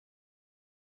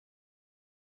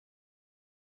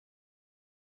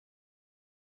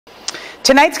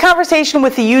Tonight's conversation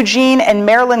with the Eugene and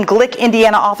Marilyn Glick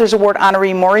Indiana Authors Award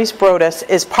honoree Maurice Broaddus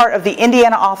is part of the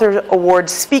Indiana Authors Award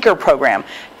Speaker Program,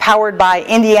 powered by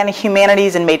Indiana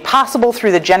Humanities and made possible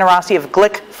through the generosity of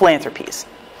Glick Philanthropies.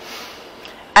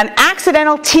 An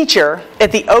accidental teacher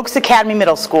at the Oaks Academy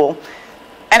Middle School,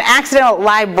 an accidental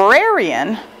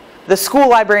librarian, the school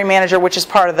library manager, which is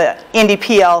part of the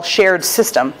IndyPL shared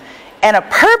system, and a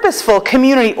purposeful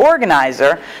community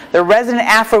organizer, the resident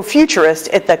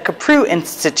Afrofuturist at the Kheprw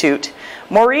Institute,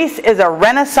 Maurice is a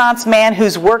Renaissance man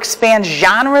whose work spans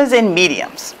genres and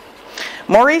mediums.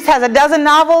 Maurice has a dozen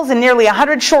novels and nearly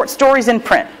 100 short stories in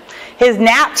print. His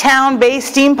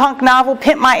Naptown-based steampunk novel,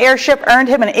 Pimp, My Airship, earned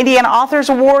him an Indiana Authors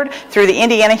Award through the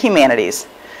Indiana Humanities.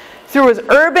 Through his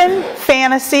urban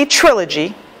fantasy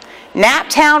trilogy,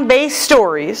 Naptown-based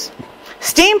stories,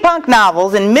 steampunk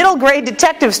novels, and middle-grade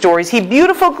detective stories, he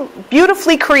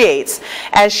beautifully creates,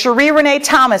 as Cherie Renee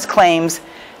Thomas claims,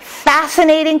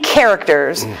 fascinating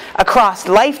characters across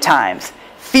lifetimes,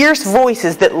 fierce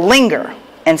voices that linger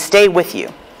and stay with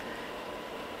you.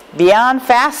 Beyond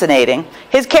fascinating,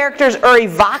 his characters are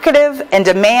evocative and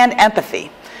demand empathy.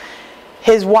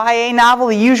 His YA novel,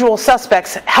 The Usual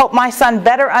Suspects, helped my son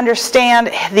better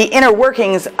understand the inner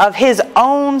workings of his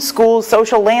own school's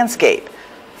social landscape.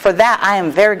 For that, I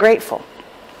am very grateful.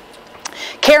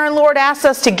 Karen Lord asked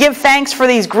us to give thanks for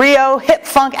these griot,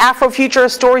 hip-funk,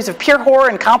 Afrofuturist stories of pure horror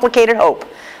and complicated hope.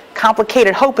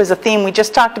 Complicated hope is a theme we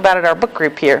just talked about at our book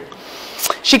group here.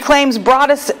 She claims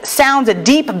Broaddus sounds a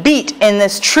deep beat in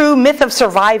this true myth of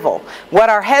survival. What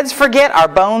our heads forget, our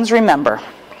bones remember.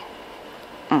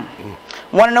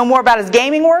 Want to know more about his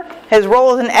gaming work, his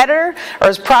role as an editor, or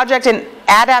his project and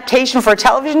adaptation for a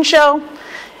television show?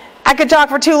 I could talk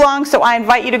for too long, so I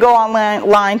invite you to go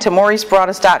online to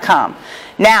mauricebroaddus.com.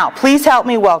 Now, please help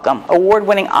me welcome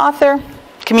award-winning author,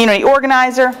 community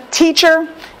organizer, teacher,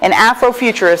 and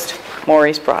Afrofuturist,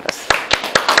 Maurice Broaddus.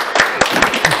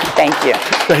 Thank you.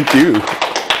 Thank you.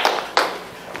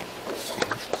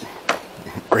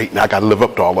 Great, now I got to live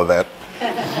up to all of that.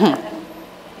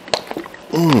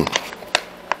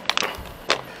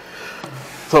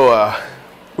 So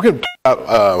we're going to talk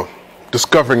about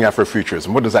discovering Afrofuturism.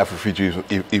 What does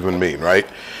Afrofuturism even mean, right?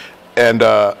 And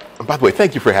by the way,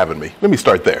 thank you for having me. Let me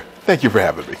start there. Thank you for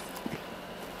having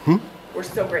me. We're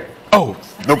so grateful. Oh,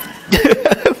 no.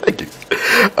 Thank you.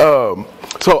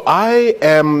 So I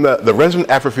am the resident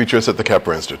Afrofuturist at the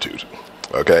Kheprw Institute,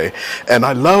 okay? And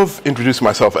I love introducing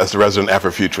myself as the resident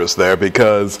Afrofuturist there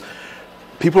because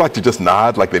people like to just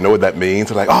nod like they know what that means.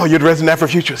 They're like, oh, you're the resident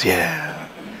Afrofuturist? Yeah.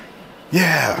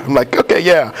 Yeah. I'm like, okay,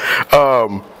 yeah.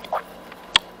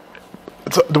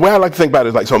 So the way I like to think about it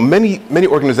is like, so many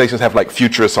organizations have like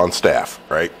futurists on staff,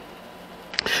 right?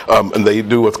 And they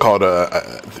do what's called,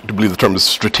 I believe the term is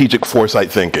strategic foresight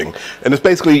thinking. And it's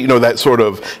basically, you know, that sort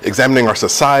of examining our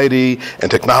society and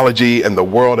technology and the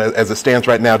world as it stands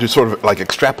right now to sort of like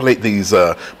extrapolate these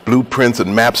blueprints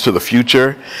and maps to the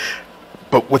future.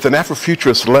 But with an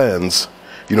Afrofuturist lens,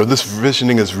 you know, this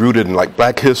visioning is rooted in like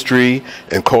black history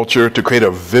and culture to create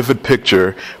a vivid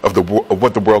picture of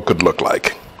what the world could look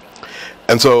like.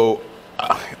 And so,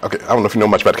 okay, I don't know if you know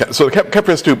much about Kheprw. So the Kheprw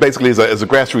Institute basically is a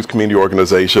grassroots community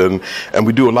organization, and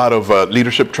we do a lot of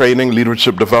leadership training,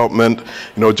 leadership development,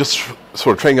 you know, just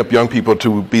sort of training up young people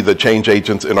to be the change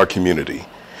agents in our community.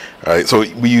 All right, so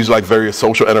we use like various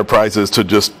social enterprises to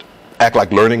just act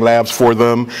like learning labs for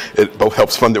them. It both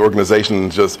helps fund the organization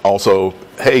and just also,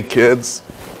 hey kids,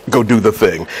 go do the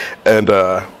thing. And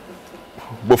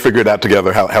we'll figure it out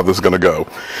together how this is going to go.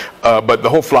 But the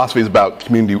whole philosophy is about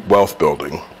community wealth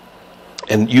building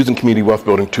and using community wealth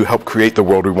building to help create the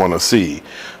world we want to see.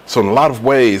 So in a lot of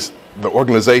ways, the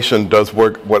organization does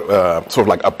work what sort of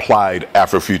like applied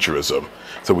Afrofuturism.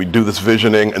 So we do this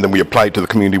visioning and then we apply it to the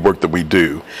community work that we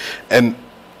do. And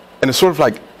it's sort of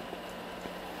like,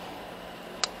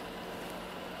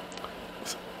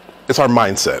 it's our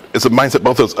mindset. It's a mindset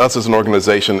both as us as an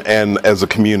organization and as a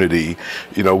community.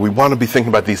 You know, we want to be thinking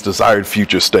about these desired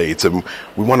future states, and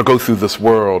we want to go through this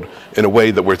world in a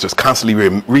way that we're just constantly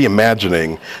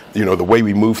reimagining, you know, the way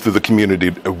we move through the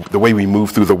community, the way we move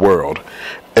through the world.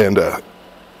 And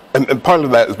part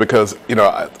of that is because, you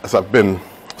know, as I've been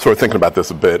sort of thinking about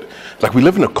this a bit, like we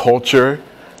live in a culture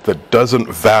that doesn't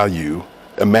value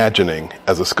imagining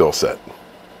as a skill set,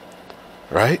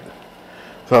 right?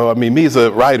 So, I mean, me as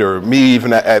a writer, me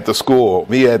even at the school,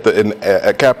 me at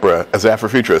Kheprw as an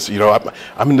Afrofuturist, you know,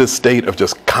 I'm in this state of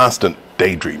just constant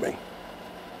daydreaming.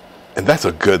 And that's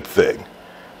a good thing.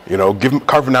 You know,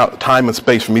 carving out time and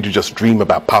space for me to just dream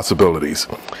about possibilities.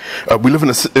 We live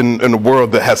in a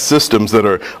world that has systems that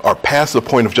are past the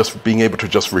point of just being able to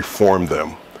just reform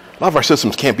them. lot of our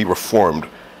systems can't be reformed,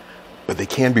 but they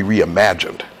can be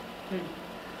reimagined.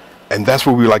 And that's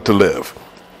where we like to live.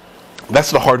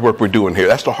 That's the hard work we're doing here.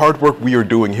 That's the hard work we are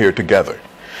doing here together,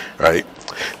 right?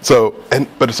 So,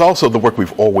 but it's also the work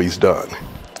we've always done.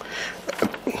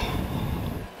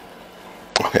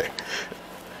 Okay.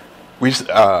 We just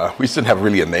didn't have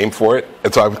really a name for it,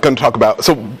 and so I was going to talk about,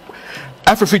 so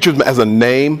Afrofuturism as a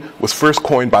name was first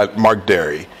coined by Mark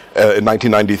Derry in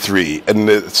 1993, and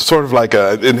it's sort of like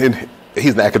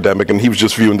he's an academic, and he was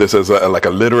just viewing this as like a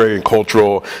literary and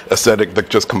cultural aesthetic that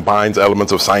just combines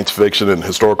elements of science fiction and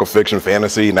historical fiction,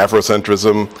 fantasy, and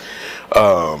Afrocentrism.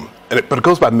 But it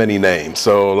goes by many names.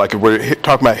 So like if we're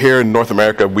talking about here in North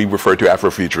America, we refer to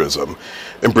Afrofuturism.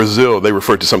 In Brazil, they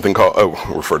refer to something called,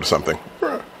 refer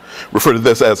to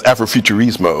this as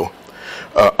Afrofuturismo.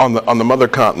 On the mother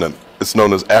continent, it's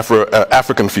known as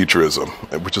African Futurism,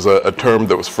 which is a term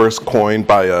that was first coined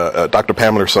by Dr.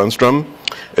 Pamela Sundstrom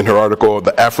in her article,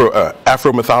 The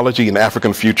Afro Mythology and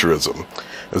African Futurism,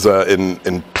 is in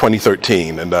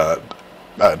 2013, and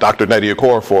Dr. Nadia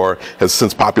Okorafor has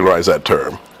since popularized that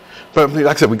term. But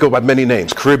like I said, we go by many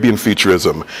names. Caribbean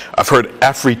Futurism. I've heard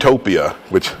Afritopia,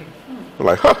 which I'm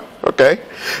like, huh, okay,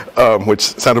 which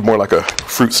sounded more like a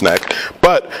fruit snack.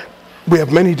 But we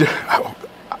have many.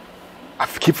 I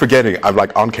keep forgetting I'm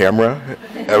like on camera.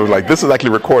 I was like, this is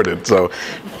actually recorded, so.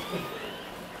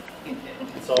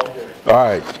 It's all good. All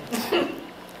right.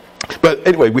 But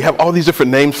anyway, we have all these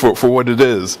different names for what it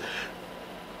is,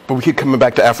 but we keep coming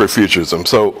back to Afrofuturism.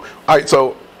 So, all right,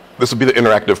 so this will be the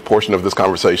interactive portion of this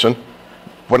conversation.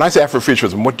 When I say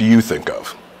Afrofuturism, what do you think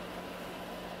of?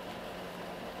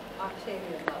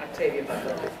 Octavia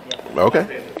Butler. Yeah.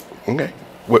 Okay. Okay.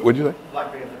 What did you say?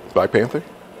 Black Panther. Black Panther?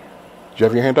 Did you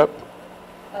have your hand up?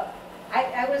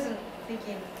 I wasn't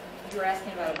thinking you were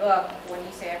asking about a book. When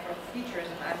you say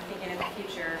Afrofuturism, I'm thinking of the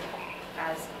future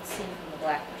as seen from the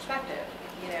black perspective.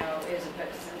 You know,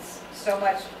 since so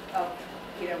much of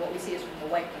what we see is from the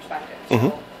white perspective.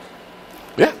 So,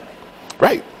 Yeah.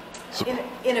 Right. So,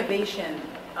 Innovation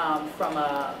from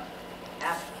a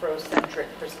Afrocentric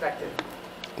perspective.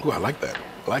 ooh, I like that.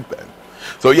 I like that.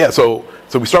 So yeah, so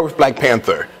we start with Black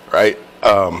Panther, right?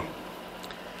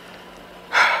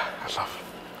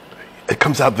 It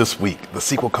comes out this week. The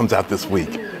sequel comes out this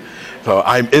week. So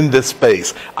I'm in this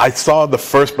space. I saw the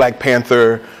first Black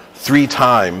Panther 3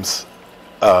 times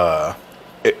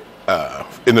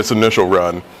in its initial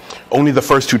run. Only the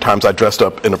first 2 times I dressed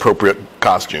up in appropriate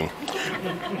costume.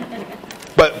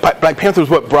 But Black Panther is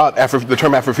what brought the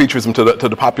term Afrofuturism to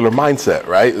the popular mindset,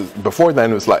 right? Before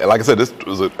then, it was like I said, this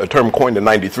was a term coined in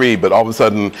 '93, but all of a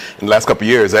sudden, in the last couple of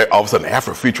years, all of a sudden,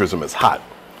 Afrofuturism is hot.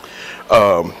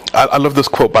 I love this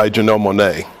quote by Janelle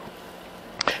Monáe.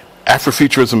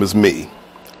 Afrofuturism is me,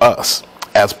 us,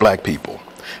 as black people,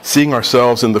 seeing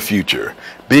ourselves in the future,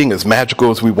 being as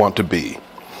magical as we want to be.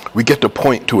 We get to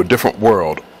point to a different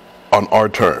world on our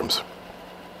terms.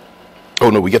 Oh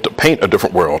no, we get to paint a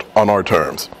different world on our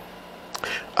terms.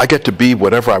 I get to be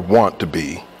whatever I want to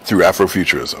be through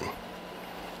Afrofuturism.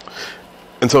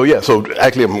 And so, yeah, so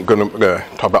actually I'm going to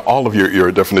talk about all of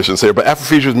your definitions here, but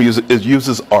Afrofuturism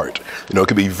uses art. You know, it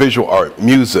could be visual art,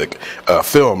 music,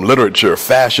 film, literature,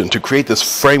 fashion, to create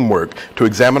this framework to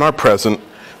examine our present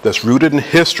that's rooted in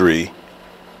history,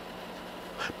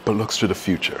 but looks to the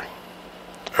future.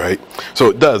 All right? So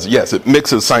it does, yes, it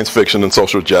mixes science fiction and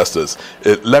social justice.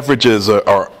 It leverages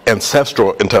our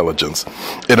ancestral intelligence.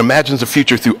 It imagines the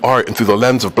future through art and through the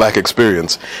lens of black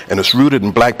experience, and it's rooted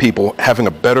in black people having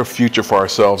a better future for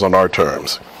ourselves on our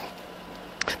terms.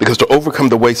 Because to overcome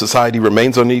the way society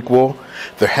remains unequal,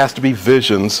 there has to be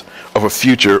visions of a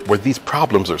future where these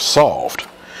problems are solved.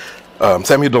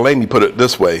 Samuel Delaney put it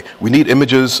this way: we need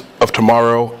images of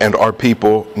tomorrow, and our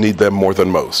people need them more than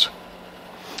most.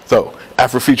 So,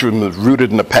 Afrofuturism is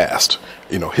rooted in the past,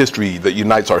 you know, history that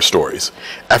unites our stories.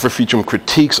 Afrofuturism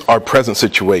critiques our present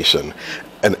situation,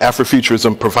 and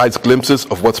Afrofuturism provides glimpses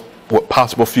of what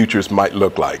possible futures might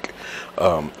look like.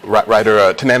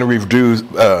 Writer Tananarive,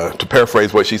 to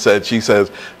paraphrase what she says,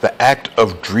 the act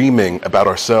of dreaming about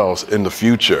ourselves in the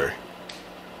future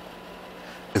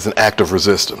is an act of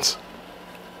resistance.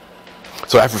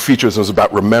 So Afrofuturism is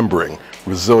about remembering,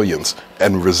 resilience,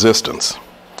 and resistance.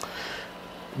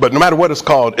 But no matter what it's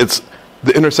called, it's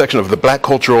the intersection of the black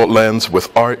cultural lens with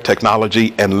art,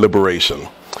 technology, and liberation.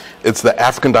 It's the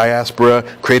African diaspora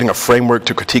creating a framework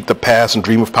to critique the past and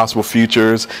dream of possible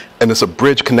futures, and it's a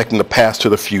bridge connecting the past to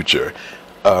the future.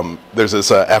 There's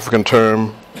this African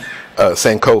term,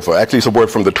 Sankofa. Actually, it's a word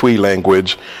from the Twi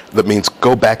language that means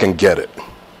go back and get it.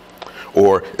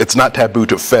 Or it's not taboo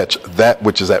to fetch that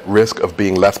which is at risk of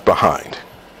being left behind.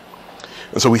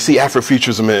 And so we see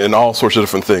Afrofuturism in all sorts of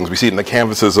different things. We see it in the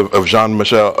canvases of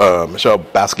Jean-Michel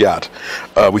Basquiat.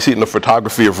 We see it in the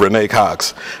photography of René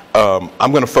Cox.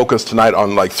 I'm going to focus tonight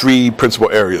on like 3 principal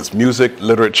areas: music,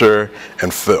 literature,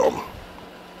 and film.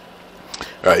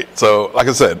 All right, so like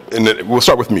I said, we'll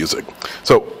start with music.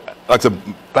 So like I said,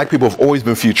 black people have always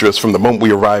been futurists from the moment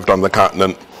we arrived on the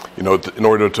continent. You know, in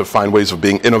order to find ways of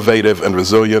being innovative and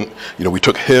resilient, you know, we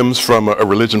took hymns from a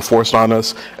religion forced on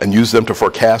us and used them to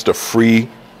forecast a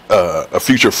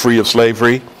future free of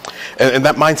slavery. And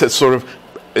that mindset sort of,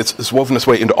 it's woven its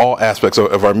way into all aspects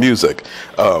of our music.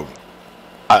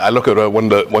 I look at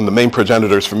one of the main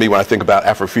progenitors for me when I think about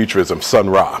Afrofuturism, Sun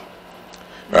Ra,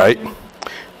 right?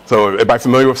 So everybody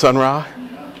familiar with Sun Ra?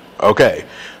 Okay.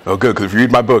 Oh, good, because if you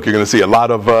read my book, you're going to see a lot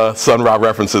of Sun Ra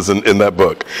references in that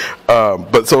book.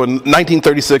 But so in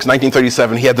 1936,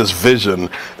 1937, he had this vision,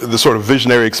 this sort of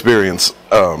visionary experience.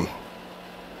 I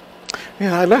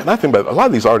think about a lot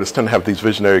of these artists tend to have these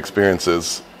visionary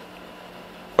experiences.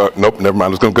 Nope, never mind. I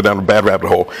was going to go down a bad rabbit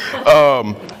hole.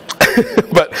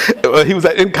 But he was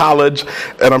in college,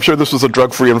 and I'm sure this was a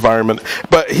drug-free environment,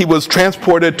 but he was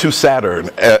transported to Saturn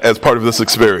as part of this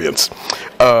experience.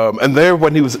 And there,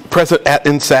 when he was present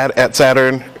in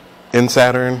Saturn, he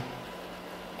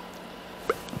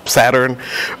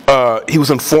was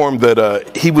informed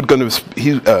that he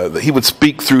would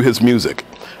speak through his music.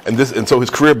 And so his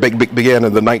career began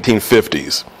in the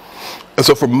 1950s. And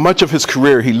so for much of his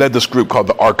career, he led this group called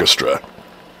the Orchestra.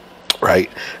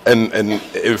 Right, and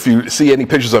if you see any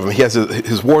pictures of him, he has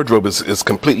his wardrobe is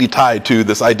completely tied to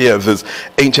this idea of his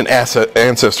ancient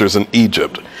ancestors in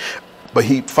Egypt. But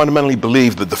he fundamentally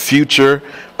believed that the future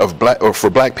of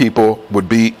for black people would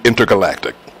be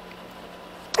intergalactic.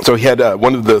 So he had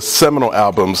one of the seminal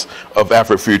albums of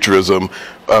Afrofuturism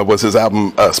was his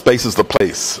album "Space is the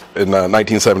Place" in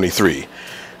 1973.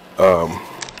 There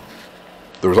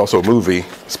was also a movie,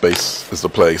 "Space is the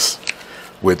Place,"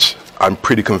 which I'm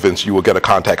pretty convinced you will get a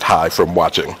contact high from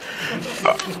watching.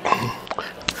 But,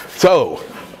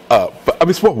 I mean,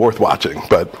 it's well worth watching,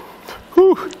 but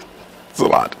whew, it's a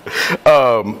lot.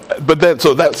 But then,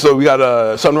 so we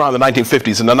got Sun Ra in the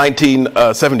 1950s. In the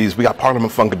 1970s, we got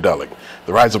Parliament Funkadelic,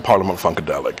 the rise of Parliament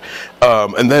Funkadelic.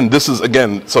 And then this is,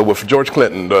 again, so with George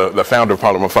Clinton, the founder of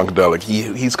Parliament Funkadelic,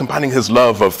 he's combining his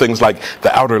love of things like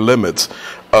The Outer Limits,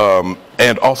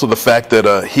 and also the fact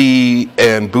that he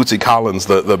and Bootsy Collins,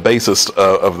 the bassist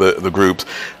of the group,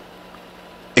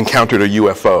 encountered a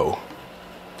UFO.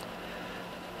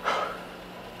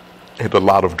 And a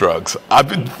lot of drugs.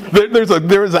 There is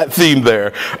that theme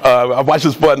there. I watched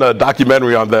this one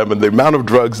documentary on them, and the amount of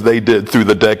drugs they did through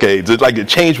the decades. It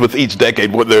changed with each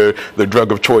decade what their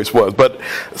drug of choice was. But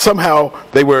somehow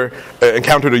they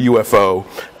encountered a UFO,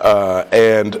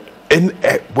 and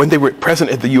when they were present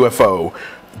at the UFO,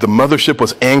 the mothership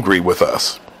was angry with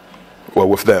us,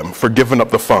 with them, for giving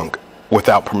up the funk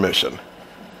without permission.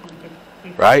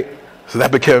 Right? So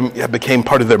that became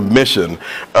part of their mission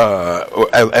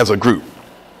as a group,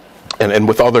 and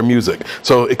with all their music.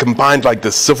 So it combined like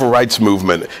this civil rights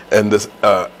movement and this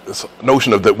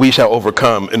notion of that we shall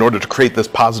overcome in order to create this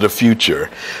positive future.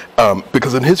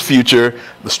 Because in his future,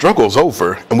 the struggle's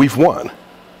over and we've won.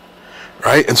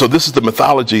 Right? And so this is the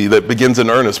mythology that begins in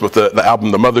earnest with the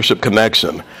album The Mothership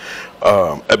Connection.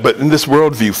 But in this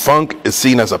worldview, funk is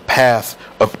seen as a path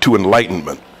to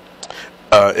enlightenment.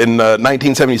 In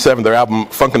 1977, their album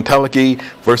Funkadelic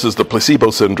versus the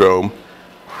Placebo Syndrome,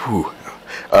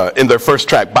 in their first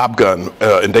track, Bob Gun,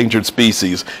 Endangered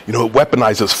Species, it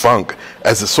weaponizes funk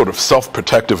as a sort of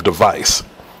self-protective device.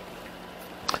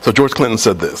 So George Clinton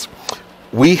said this: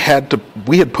 we had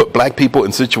put black people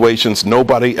in situations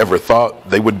nobody ever thought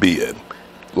they would be in,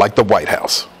 like the White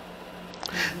House.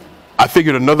 I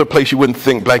figured another place you wouldn't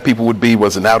think black people would be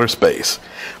was in outer space.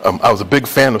 I was a big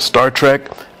fan of Star Trek,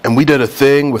 and we did a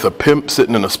thing with a pimp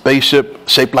sitting in a spaceship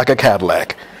shaped like a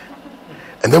Cadillac.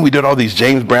 And then we did all these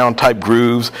James Brown type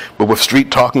grooves, but with street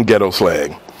talk and ghetto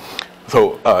slang.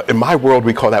 So in my world,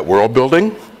 we call that world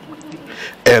building.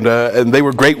 And they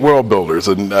were great world builders.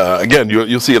 And again,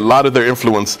 you'll see a lot of their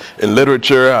influence in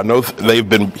literature. I know they've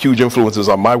been huge influences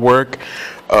on my work.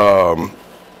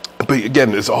 But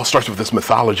again, it all starts with this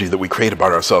mythology that we create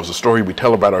about ourselves, the story we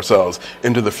tell about ourselves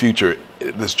into the future,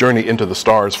 this journey into the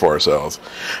stars for ourselves.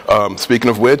 Speaking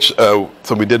of which, so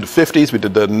we did the 50s, we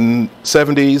did the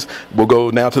 70s, we'll go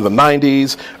now to the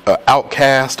 90s,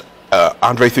 Outkast,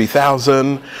 Andre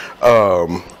 3000,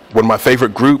 one of my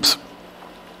favorite groups.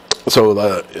 So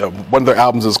one of their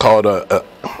albums is called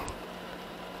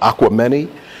Aquameni,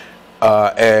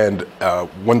 and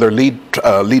one of their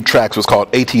lead tracks was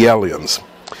called AT Aliens.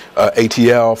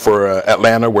 ATL for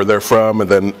Atlanta, where they're from, and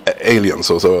then Alien.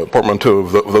 So it's a portmanteau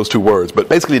of those two words. But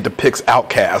basically it depicts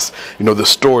outcasts, the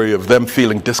story of them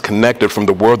feeling disconnected from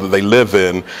the world that they live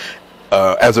in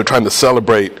as they're trying to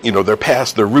celebrate, their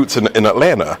past, their roots in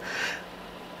Atlanta.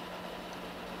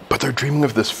 But they're dreaming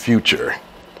of this future,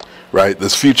 right?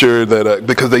 This future that,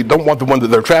 because they don't want the one that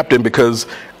they're trapped in, because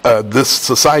this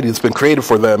society that's been created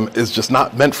for them is just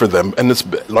not meant for them, and it's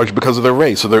largely because of their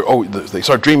race. So they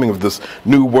start dreaming of this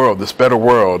new world, this better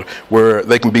world where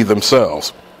they can be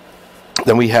themselves.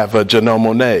 Then we have Janelle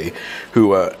Monáe,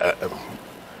 who I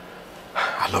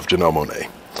love Janelle Monáe.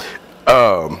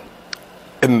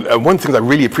 And one thing I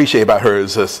really appreciate about her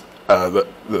is this, talk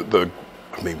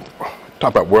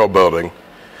about world building.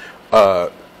 I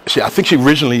think she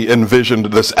originally envisioned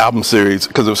this album series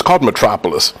because it was called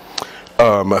Metropolis.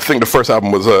 I think the first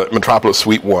album was Metropolis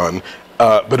Suite 1,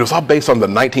 but it was all based on the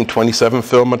 1927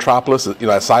 film Metropolis,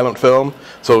 a silent film.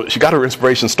 So she got her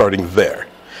inspiration starting there.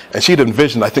 And she'd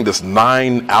envisioned, I think, this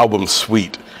 9-album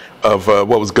suite of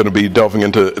what was going to be delving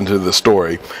into the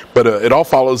story. But it all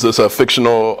follows this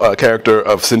fictional character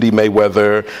of Cindy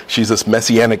Mayweather. She's this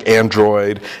messianic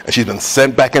android, and she's been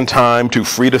sent back in time to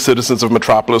free the citizens of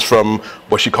Metropolis from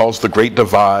what she calls the Great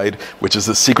Divide, which is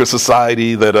a secret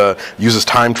society that uses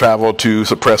time travel to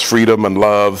suppress freedom and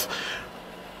love.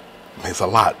 It's a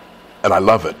lot, and I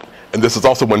love it. And this is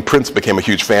also when Prince became a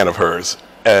huge fan of hers,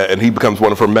 and he becomes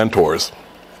one of her mentors.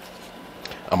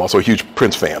 I'm also a huge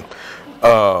Prince fan.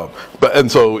 So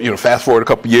fast forward a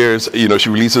couple years, she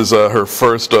releases her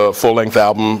first full-length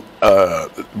album,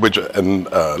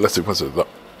 let's see, what's it? The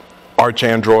Arch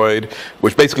Android,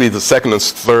 which basically is the second and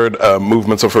third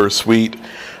movements of her suite.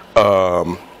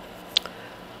 I'm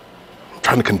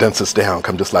trying to condense this down.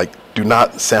 I'm just like, do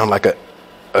not sound like a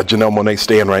Janelle Monáe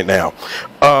stan right now.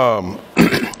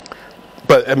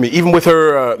 But I mean, even with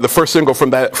her, the first single from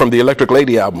the Electric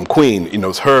Lady album, Queen,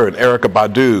 it's her and Erykah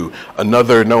Badu,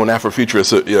 another known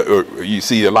Afrofuturist. You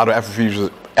see a lot of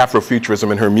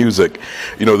Afrofuturism in her music.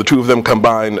 The two of them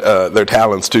combine their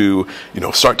talents to,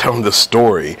 start telling this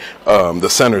story. The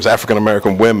centers, African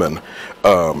American women.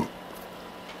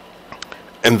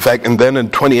 In fact, and then in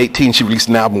 2018, she released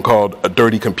an album called A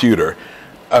Dirty Computer.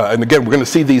 And again, we're going to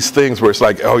see these things where it's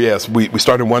like, oh yes, we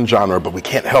start in one genre, but we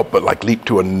can't help but like leap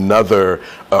to another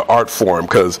art form,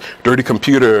 because Dirty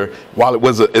Computer, while it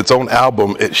was its own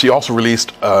album, she also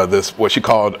released this, what she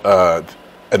called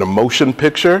an emotion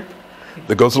picture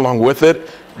that goes along with it,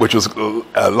 which was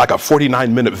like a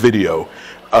 49-minute video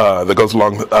that goes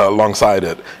alongside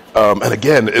it. And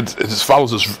again, it just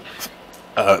follows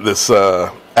this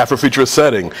Afrofuturist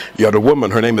setting. You have a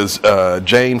woman, her name is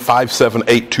Jane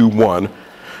 57821,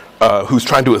 who's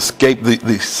trying to escape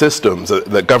the systems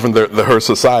that govern her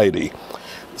society.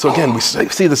 So again, we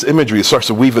see this imagery starts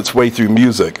to weave its way through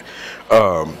music.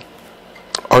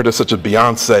 Artists such as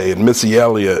Beyonce and Missy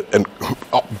Elliott, and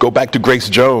go back to Grace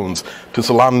Jones, to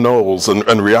Solana Knowles and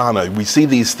Rihanna. We see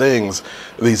these things,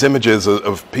 these images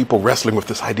of people wrestling with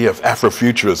this idea of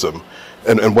Afrofuturism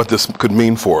and what this could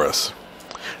mean for us.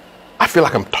 I feel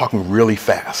like I'm talking really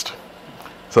fast.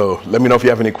 So let me know if you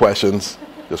have any questions.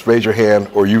 Just raise your hand,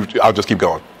 or I'll just keep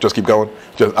going. Just keep going.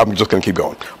 I'm just going to keep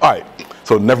going. All right.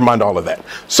 So never mind all of that.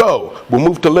 So we'll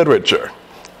move to literature.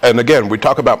 And again, we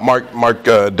talk about Mark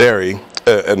Derry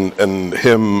and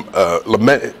him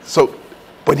lament. So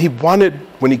when he coined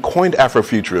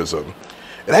Afrofuturism,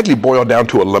 it actually boiled down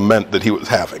to a lament that he was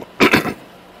having.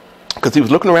 Because he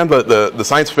was looking around the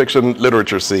science fiction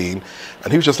literature scene,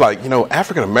 and he was just like,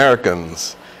 African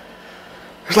Americans,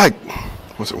 there's like,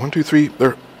 was it 1, 2, 3?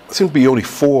 There seems to be only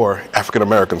 4 African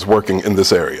Americans working in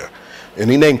this area.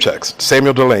 And he name checks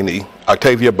Samuel Delany,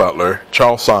 Octavia Butler,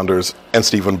 Charles Saunders, and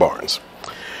Stephen Barnes.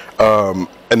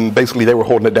 And basically they were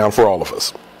holding it down for all of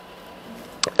us.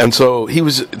 And so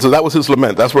that was his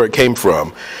lament. That's where it came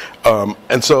from.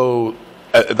 And so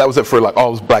that was it for like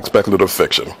all his black speculative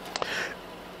fiction.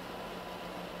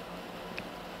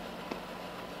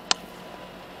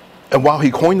 And while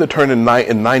he coined the term in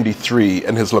 93,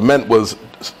 and his lament was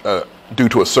due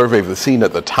to a survey of the scene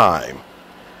at the time,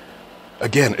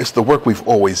 again, it's the work we've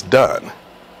always done,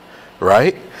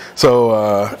 right?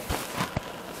 So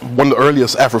one of the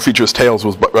earliest Afrofuturist tales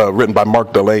was written by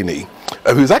Mark Delaney,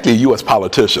 who's actually a U.S.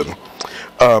 politician.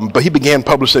 But he began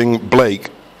publishing Blake,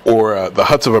 or The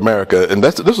Huts of America, and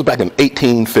this was back in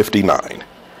 1859.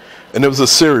 And it was a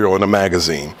serial in a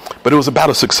magazine. But it was about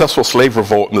a successful slave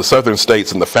revolt in the southern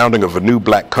states and the founding of a new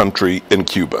black country in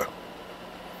Cuba,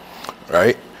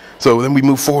 right? So then we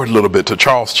move forward a little bit to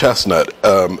Charles Chestnut,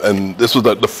 and this was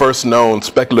the first known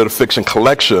speculative fiction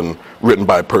collection written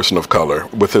by a person of color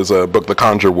with his book, The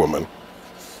Conjure Woman.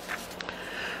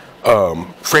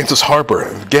 Frances Harper,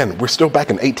 again, we're still back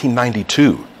in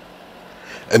 1892.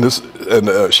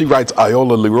 And she writes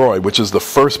Iola Leroy, which is the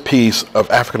first piece of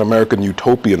African-American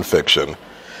utopian fiction.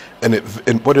 And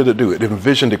what did it do? It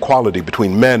envisioned equality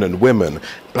between men and women,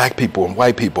 black people and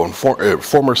white people, and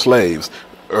former slaves,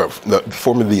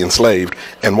 formerly enslaved,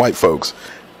 and white folks.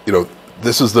 You know,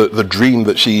 this is the dream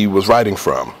that she was writing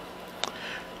from.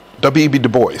 W.E.B. Du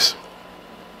Bois,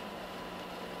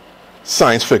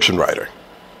 science fiction writer.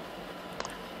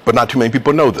 But not too many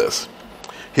people know this.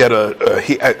 He had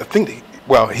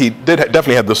he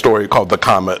definitely had the story called The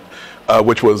Comet,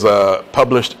 which was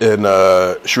published in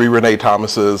Cherie Renee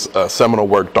Thomas's seminal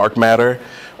work, Dark Matter.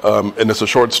 And it's a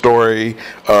short story,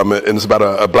 and it's about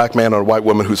a black man and a white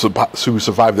woman who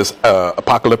survived this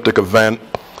apocalyptic event.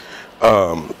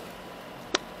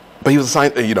 But he was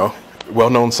a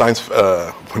well-known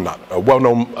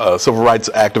well-known civil rights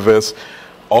activist,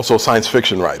 also a science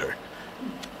fiction writer.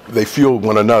 They fueled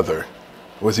one another.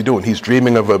 What's he doing? He's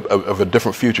dreaming of a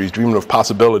different future. He's dreaming of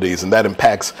possibilities, and that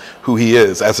impacts who he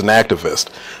is as an activist.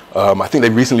 I think they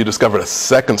recently discovered a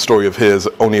second story of his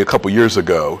only a couple years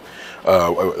ago,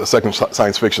 a second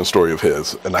science fiction story of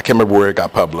his, and I can't remember where it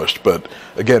got published. But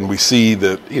again, we see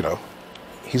that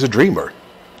he's a dreamer.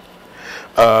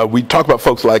 We talk about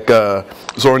folks like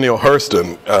Zora Neale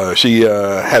Hurston. She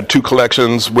had two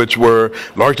collections, which were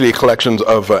largely collections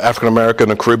of African American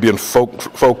and Caribbean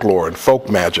folklore and folk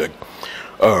magic.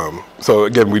 So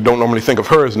again, we don't normally think of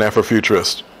her as an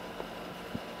Afrofuturist,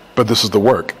 but this is the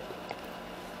work.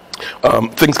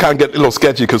 Things kind of get a little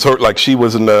sketchy because she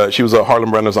was a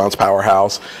Harlem Renaissance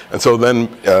powerhouse, and so then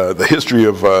the history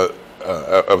of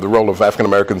the role of African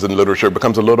Americans in literature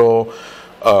becomes a little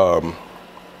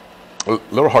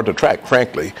hard to track,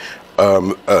 frankly.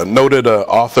 Noted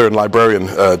author and librarian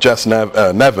Jess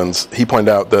Nevins, he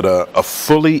pointed out that a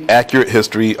fully accurate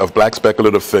history of black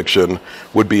speculative fiction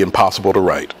would be impossible to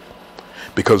write,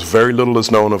 because very little is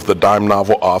known of the dime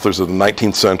novel authors of the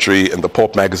 19th century and the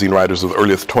pulp magazine writers of the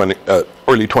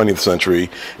early 20th century,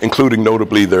 including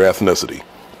notably their ethnicity.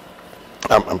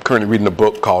 I'm currently reading a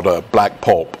book called Black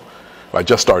Pulp. I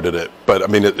just started it, but I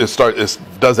mean, it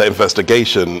does that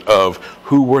investigation of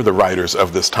who were the writers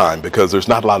of this time, because there's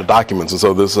not a lot of documents, and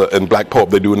so this in Black Pulp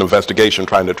they do an investigation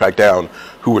trying to track down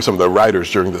who were some of the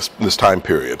writers during this time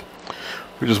period,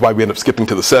 which is why we end up skipping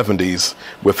to the 70s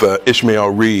with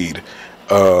Ishmael Reed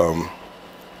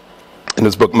in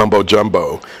his book Mumbo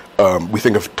Jumbo. We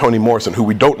think of Toni Morrison, who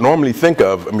we don't normally think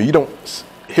of. I mean, you don't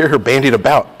hear her bandied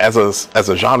about as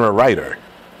a genre writer.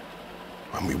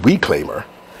 I mean, we claim her,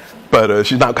 but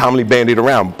she's not commonly bandied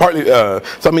around. Partly, so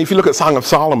I mean, if you look at Song of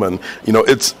Solomon,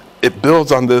 it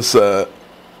builds on this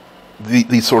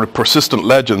these sort of persistent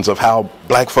legends of how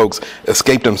black folks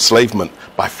escaped enslavement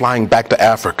by flying back to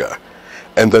Africa,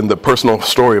 and then the personal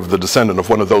story of the descendant of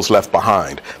one of those left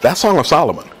behind. That's Song of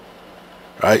Solomon,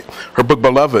 right? Her book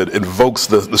Beloved invokes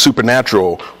the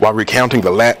supernatural while recounting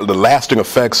the lasting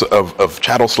effects of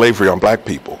chattel slavery on black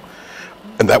people,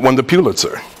 and that won the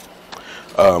Pulitzer.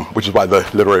 Which is why the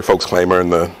literary folks claim her,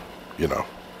 and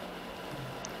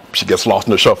she gets lost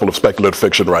in the shuffle of speculative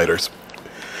fiction writers.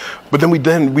 But then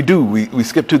we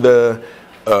skip to the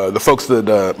folks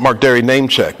that Mark Derry name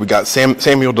checked. We got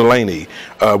Samuel Delany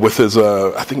with his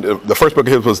I think the first book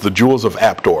of his was The Jewels of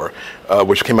Aptor,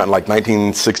 which came out in like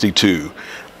 1962.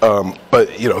 But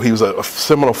he was a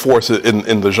seminal force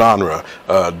in the genre.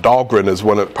 Dahlgren is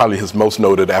one of probably his most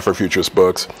noted Afrofuturist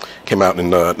books. Came out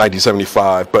in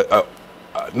 1975. But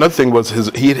another thing was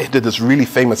he did this really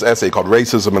famous essay called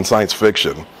Racism in Science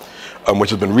Fiction, which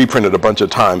has been reprinted a bunch of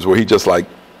times, where he just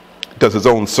does his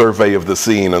own survey of the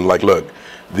scene and look,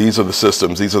 these are the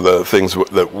systems, these are the things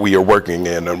that we are working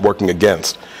in and working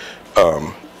against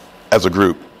as a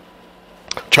group.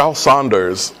 Charles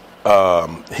Saunders,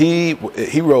 he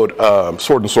wrote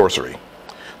Sword and Sorcery.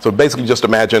 So basically just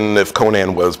imagine if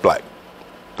Conan was black.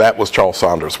 That was Charles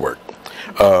Saunders' work.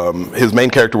 His main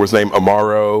character was named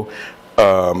Amaro,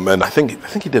 and I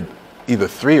think he did either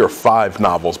 3 or 5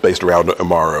 novels based around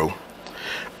Amaro.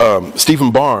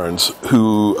 Stephen Barnes,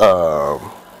 who,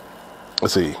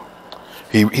 let's see,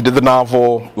 he did the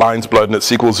novel Lion's Blood and its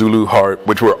sequel Zulu Heart,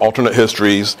 which were alternate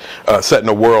histories set in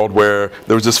a world where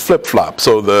there was this flip-flop.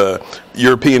 So the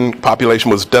European population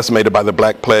was decimated by the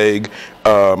Black Plague,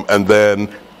 and then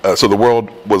so the world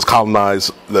was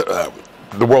colonized.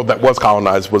 The world that was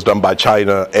colonized was done by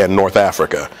China and North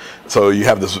Africa. So you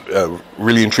have this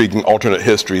really intriguing alternate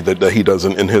history that he does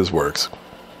in his works.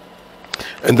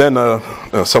 And then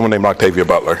someone named Octavia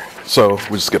Butler. So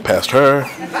we'll just get past her.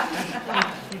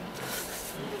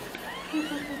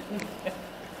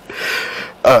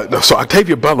 So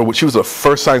Octavia Butler, she was the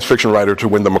first science fiction writer to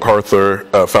win the MacArthur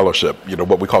Fellowship,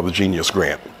 what we call the Genius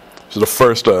Grant. She's the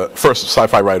first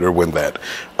sci-fi writer to win that.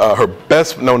 Her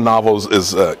best-known novels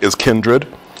is Kindred.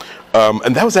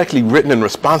 And that was actually written in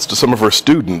response to some of her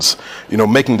students,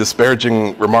 making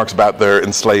disparaging remarks about their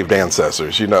enslaved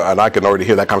ancestors, and I can already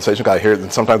hear that conversation, because I hear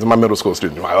it sometimes in my middle school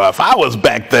students, well, if I was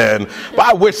back then, well,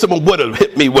 I wish someone would have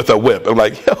hit me with a whip. I'm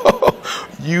like, yo,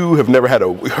 you have never had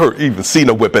even seen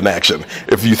a whip in action,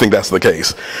 if you think that's the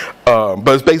case. But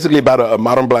it's basically about a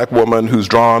modern black woman who's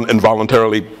drawn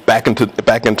involuntarily back in time,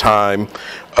 back in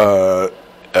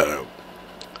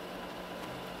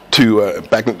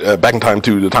time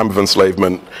to the time of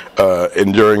enslavement,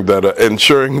 ensuring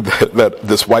that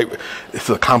this white, it's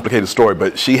a complicated story,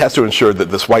 but she has to ensure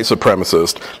that this white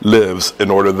supremacist lives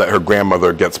in order that her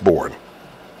grandmother gets born.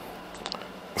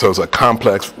 So it's a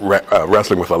complex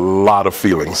wrestling with a lot of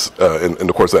feelings in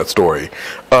the course of that story.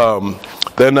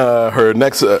 Then her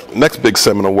next big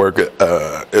seminal work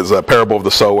is A Parable of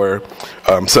the Sower,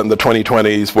 set in the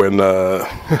 2020s when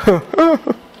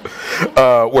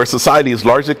where society is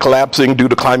largely collapsing due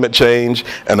to climate change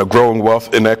and a growing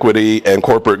wealth inequity and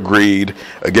corporate greed.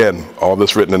 Again, all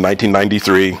this written in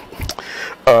 1993.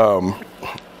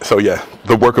 So yeah,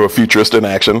 the work of a futurist in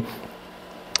action.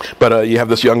 But you have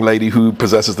this young lady who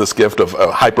possesses this gift of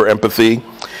hyper-empathy,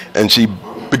 and she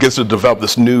begins to develop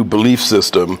this new belief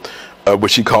system,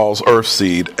 which she calls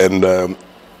Earthseed, and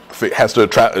has to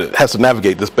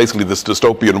navigate this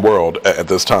dystopian world at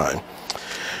this time.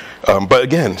 But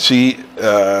again,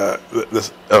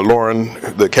 Lauren,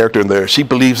 the character in there, she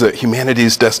believes that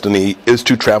humanity's destiny is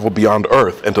to travel beyond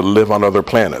Earth and to live on other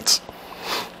planets,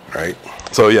 right?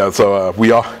 So yeah,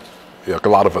 we all, a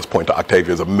lot of us point to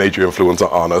Octavia as a major influence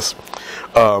on us.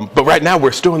 But right now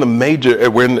we're still in the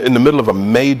middle of a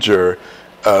major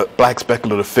black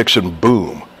speculative fiction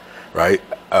boom, right?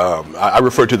 I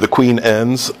refer to The Queen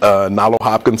Ends, Nalo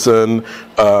Hopkinson,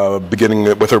 beginning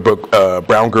with her book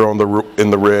Brown Girl in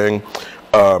the Ring,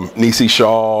 Niecy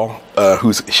Shaw,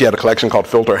 she had a collection called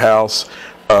Filter House,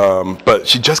 but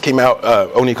she just came out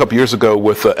only a couple years ago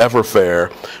with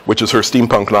Everfair, which is her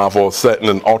steampunk novel set in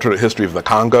an alternate history of the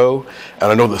Congo,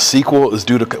 and I know the sequel is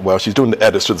she's doing the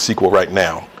edits to the sequel right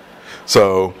now,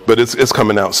 but it's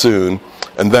coming out soon.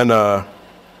 And then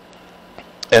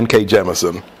N.K.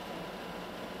 Jemisin.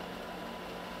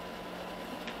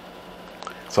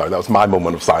 Sorry, that was my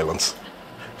moment of silence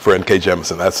for N.K.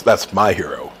 Jemisin. That's my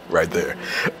hero right there.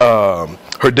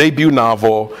 Her debut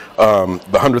novel, The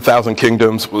 100,000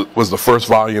 Kingdoms, was the first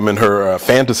volume in her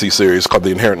fantasy series called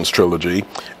the Inheritance Trilogy.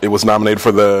 It was nominated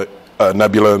for the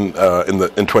Nebula in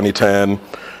 2010,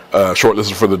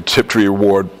 shortlisted for the Tiptree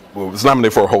Award. Well, it was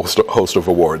nominated for a host of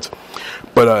awards.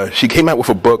 But she came out with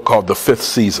a book called The Fifth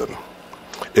Season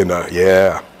in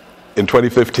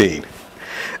 2015.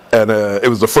 And it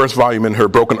was the first volume in her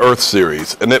Broken Earth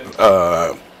series, and it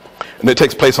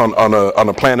takes place on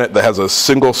a planet that has a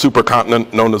single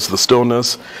supercontinent known as the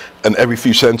Stillness, and every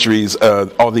few centuries,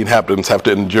 all the inhabitants have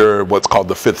to endure what's called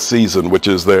the fifth season, which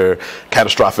is their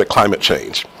catastrophic climate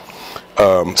change.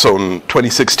 So in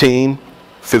 2016,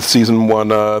 Fifth Season won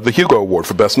the Hugo Award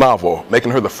for Best Novel,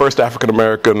 making her the first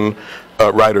African-American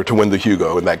writer to win the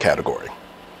Hugo in that category.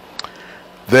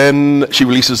 Then she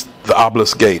releases The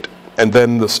Obelisk Gate, and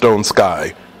then The Stone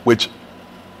Sky, which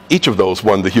each of those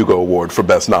won the Hugo Award for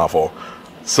Best Novel.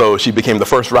 So she became the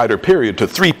first writer, period, to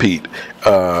three-peat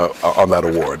on that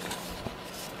award.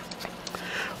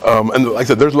 And like I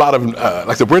said, there's a lot of, like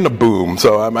I said, we're in a boom,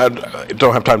 so I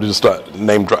don't have time to just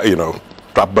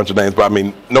drop a bunch of names, but I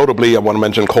mean, notably, I want to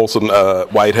mention Colson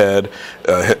Whitehead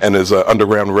and his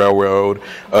Underground Railroad,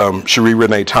 Cherie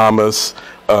Renee Thomas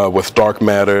with Dark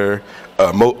Matter,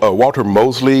 Walter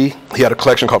Mosley. He had a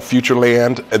collection called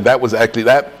Futureland, and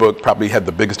that book probably had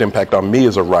the biggest impact on me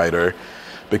as a writer,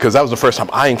 because that was the first time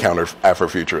I encountered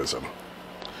Afrofuturism.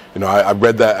 I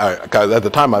read that because at the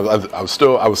time I was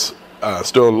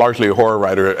still largely a horror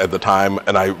writer at the time,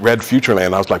 and I read Futureland,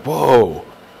 and I was like, whoa,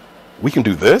 we can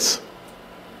do this?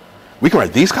 We can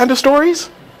write these kind of stories?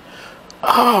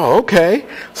 Oh, okay.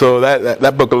 So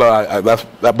that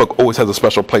book always has a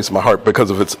special place in my heart because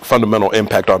of its fundamental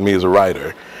impact on me as a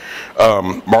writer.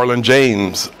 Marlon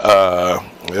James,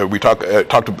 we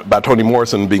talked about Toni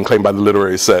Morrison being claimed by the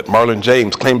literary set. Marlon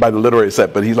James claimed by the literary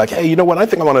set, but he's like, hey, you know what? I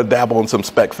think I want to dabble in some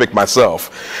spec fic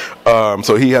myself.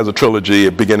 So he has a trilogy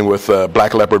beginning with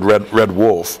Black Leopard, Red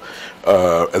Wolf,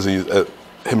 as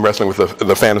him wrestling with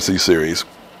the fantasy series.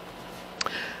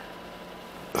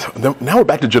 Now we're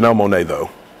back to Janelle Monáe, though.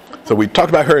 So we talked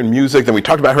about her in music, then we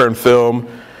talked about her in film.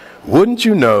 Wouldn't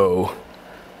you know,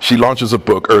 she launches a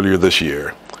book earlier this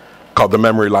year. called The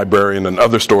Memory Librarian and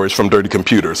Other Stories from Dirty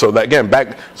Computer. So that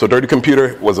again, so Dirty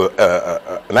Computer was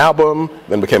an album,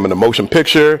 then became an motion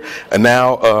picture, and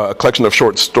now a collection of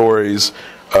short stories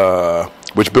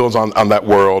which builds on that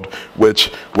world,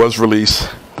 which was released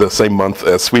the same month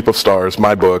as Sweep of Stars,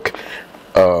 my book.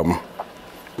 Dang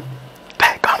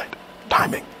on it,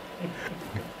 timing.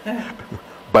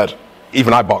 But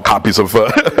even I bought copies of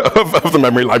The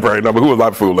Memory Librarian. Who was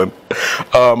I fooling?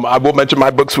 I will mention my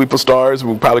book, Sweep of Stars.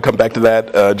 We'll probably come back to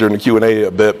that during the Q&A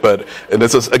a bit. And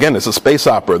it's a space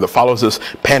opera that follows this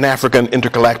Pan-African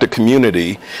intergalactic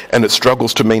community, and it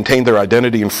struggles to maintain their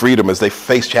identity and freedom as they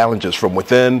face challenges from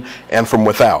within and from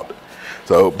without.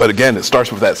 But again, it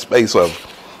starts with that space of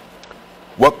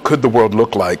what could the world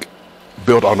look like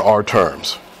built on our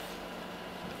terms.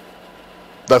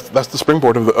 That's the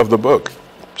springboard of the book.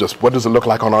 Just what does it look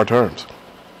like on our terms?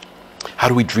 How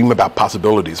do we dream about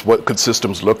possibilities? What could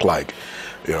systems look like?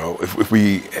 You know, if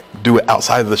we do it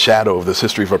outside of the shadow of this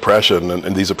history of oppression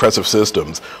and these oppressive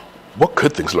systems, what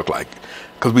could things look like?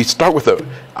 Because we start with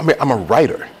I'm a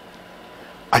writer.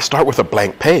 I start with a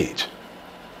blank page,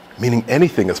 meaning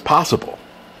anything is possible,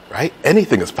 right?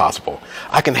 Anything is possible.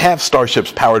 I can have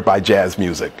starships powered by jazz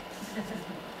music,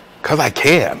 because I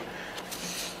can,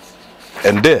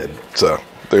 and did. So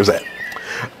there's that.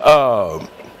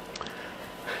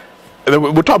 And then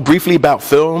we'll talk briefly about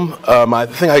film. I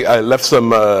think I left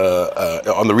some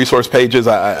on the resource pages.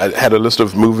 I had a list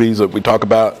of movies that we talk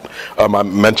about. I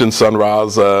mentioned Sun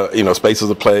Ra's, Space is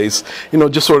a Place.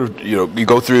 Just sort of, you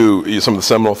go through some of the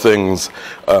seminal things.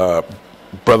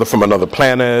 Brother from Another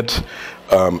Planet,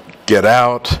 Get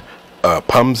Out,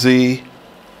 Pumsy.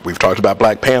 We've talked about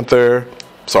Black Panther,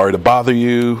 Sorry to Bother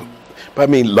You. But I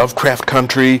mean, Lovecraft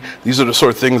Country. These are the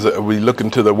sort of things that we look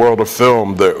into the world of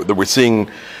film that we're seeing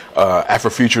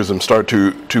Afrofuturism start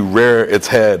to rear its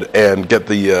head and get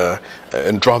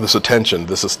and draw this attention,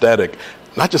 this aesthetic,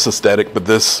 not just aesthetic, but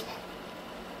this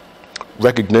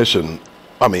recognition.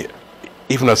 I mean,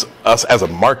 even us as a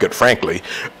market, frankly,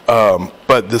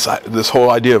 but this whole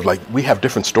idea of like we have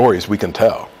different stories we can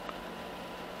tell,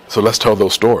 so let's tell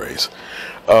those stories.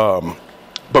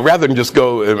 But rather than just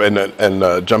go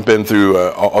and jump in through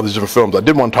all these different films, I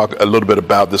did want to talk a little bit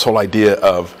about this whole idea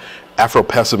of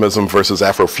Afro-pessimism versus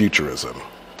Afrofuturism,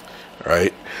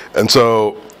 right? And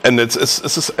it's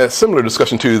a similar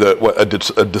discussion to a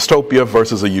dystopia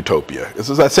versus a utopia. It's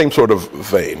that same sort of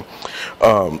vein.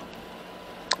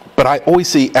 But I always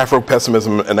see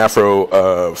Afro-pessimism and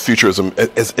Afrofuturism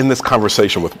as in this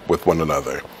conversation with one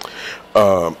another.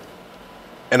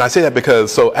 And I say that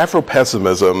because,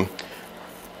 Afro-pessimism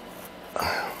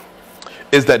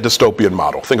is that dystopian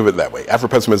model. Think of it that way.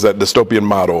 Afro-pessimism is that dystopian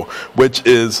model, which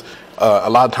is a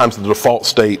lot of times the default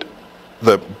state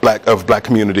of black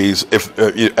communities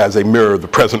as a mirror of the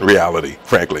present reality,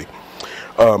 frankly.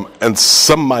 And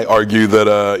some might argue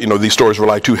that these stories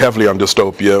rely too heavily on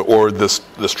dystopia or this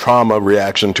trauma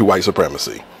reaction to white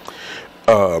supremacy.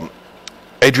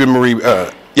 Adrienne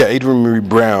Marie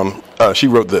Brown, she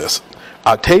wrote this: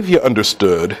 Octavia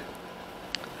understood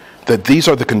that these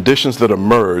are the conditions that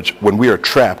emerge when we are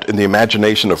trapped in the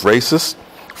imagination of racists,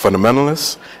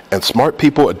 fundamentalists, and smart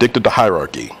people addicted to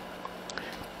hierarchy.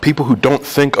 People who don't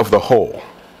think of the whole.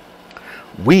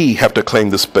 We have to claim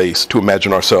the space to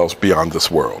imagine ourselves beyond this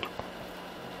world.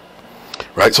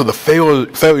 Right? So the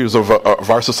failures of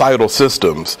our societal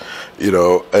systems,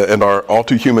 and our all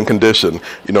too human condition,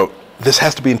 this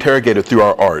has to be interrogated through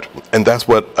our art, and that's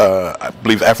what I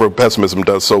believe Afro-pessimism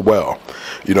does so well.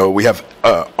 We have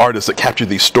artists that capture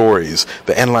these stories,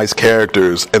 that analyze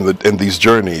characters and these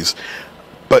journeys.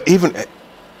 But even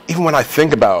when I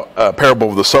think about Parable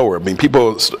of the Sower, I mean,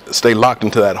 people stay locked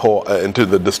into that into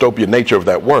the dystopian nature of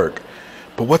that work.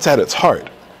 But what's at its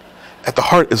heart? At the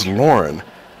heart is Lauren,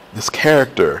 this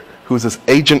character who's this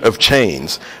agent of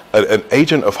change, an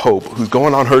agent of hope, who's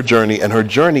going on her journey, and her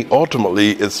journey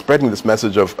ultimately is spreading this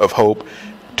message of hope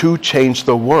to change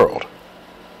the world.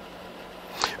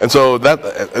 And so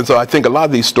I think a lot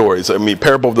of these stories, I mean,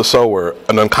 Parable of the Sower,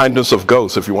 An Unkindness of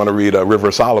Ghosts, if you want to read River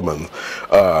of Solomon,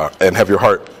 and have your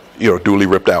heart, duly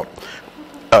ripped out.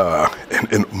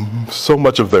 And so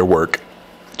much of their work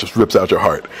just rips out your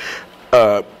heart.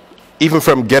 Even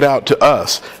from Get Out to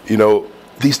Us,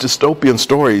 these dystopian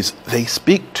stories, they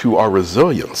speak to our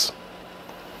resilience.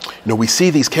 We see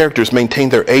these characters maintain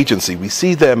their agency. We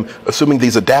see them assuming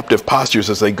these adaptive postures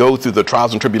as they go through the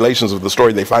trials and tribulations of the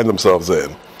story they find themselves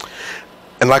in.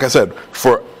 And like I said,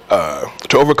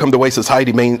 to overcome the way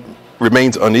society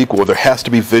remains unequal, there has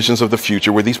to be visions of the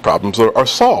future where these problems are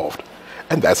solved.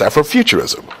 And that's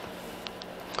Afrofuturism.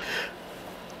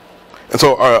 And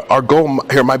so our goal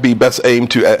here might be best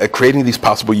aimed at creating these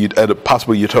possible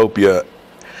utopia,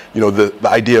 the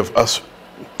idea of us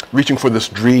reaching for this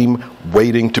dream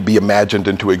waiting to be imagined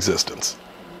into existence,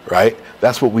 right?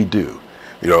 That's what we do,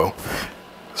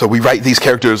 So we write these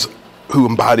characters who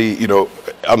embody,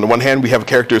 on the one hand, we have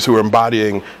characters who are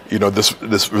embodying,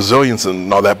 this resilience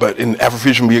and all that, but in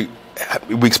Afrofuturism,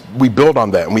 we build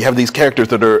on that, and we have these characters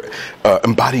that are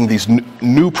embodying these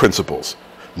new principles,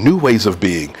 new ways of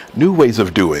being, new ways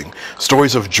of doing,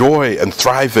 stories of joy and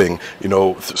thriving,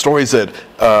 stories that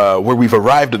where we've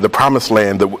arrived at the promised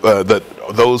land that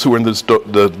those who are in the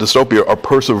dystopia are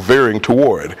persevering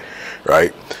toward,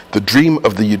 right? The dream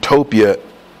of the utopia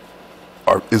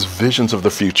is visions of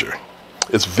the future.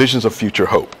 It's visions of future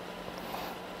hope.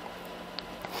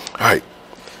 All right.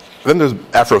 Then there's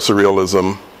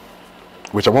Afro-Surrealism,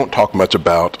 which I won't talk much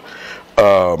about,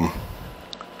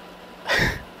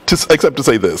 except to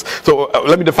say this. So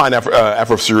let me define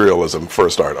Afro-Surrealism for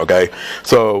a start, okay?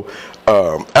 So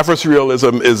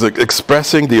Afro-Surrealism is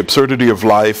expressing the absurdity of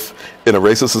life in a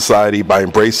racist society by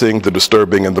embracing the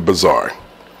disturbing and the bizarre.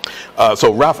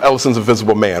 So Ralph Ellison's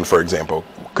Invisible Man, for example,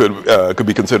 could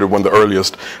be considered one of the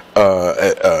earliest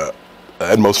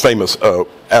and most famous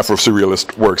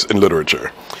Afro-Surrealist works in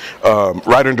literature.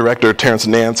 Writer and director Terrence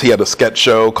Nance, he had a sketch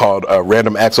show called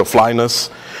Random Acts of Flyness,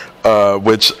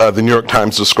 which the New York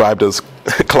Times described as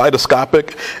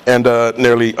kaleidoscopic and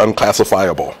nearly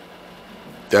unclassifiable.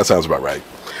 That sounds about right.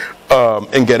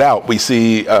 In Get Out, we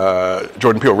see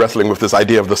Jordan Peele wrestling with this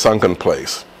idea of the sunken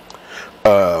place.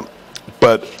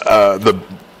 But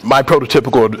my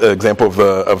prototypical example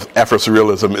of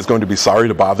Afro-Surrealism is going to be Sorry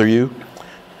to Bother You.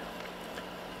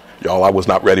 Y'all, I was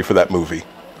not ready for that movie.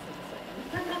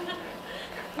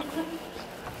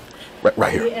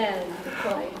 Right here.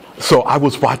 So I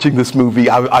was watching this movie.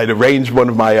 I'd arranged one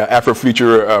of my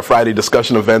Afrofuture Friday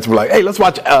discussion events. We're like, hey, let's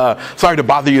watch Sorry to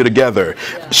Bother You together.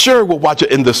 Yeah. Sure, we'll watch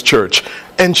it in this church.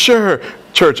 And sure,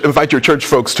 church, invite your church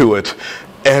folks to it.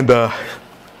 And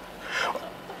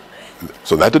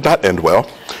so that did not end well.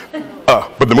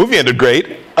 But the movie ended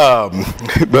great.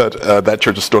 But that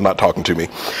church is still not talking to me.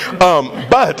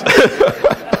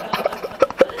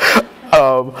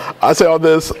 I say all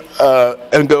this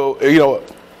and go,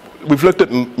 we've looked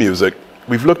at music,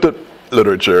 we've looked at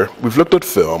literature, we've looked at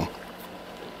film,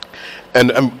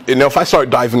 and if I start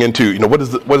diving into, what does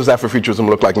Afrofuturism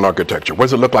look like in architecture? What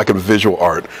does it look like in visual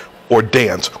art, or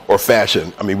dance, or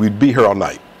fashion? I mean, we'd be here all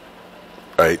night,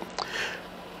 right?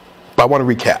 But I want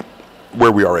to recap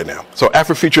where we are right now. So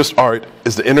Afrofuturist art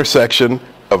is the intersection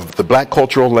of the Black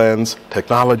cultural lens,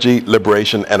 technology,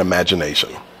 liberation, and imagination.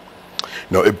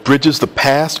 It bridges the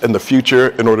past and the future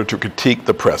in order to critique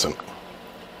the present.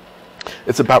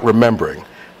 It's about remembering.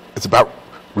 It's about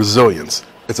resilience.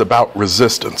 It's about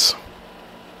resistance.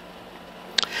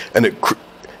 And it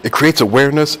creates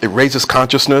awareness, it raises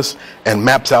consciousness, and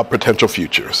maps out potential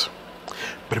futures.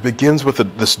 But it begins with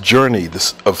this journey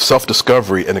of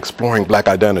self-discovery and exploring Black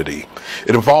identity.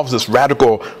 It involves this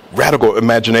radical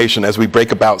imagination as we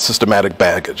break about systematic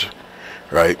baggage,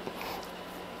 right?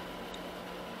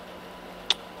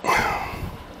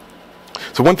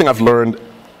 So one thing I've learned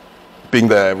being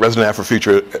the resident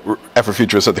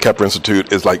Afrofuturist at the Kheprw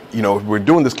Institute is we're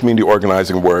doing this community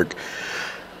organizing work,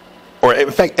 or in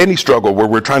fact any struggle where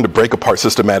we're trying to break apart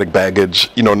systematic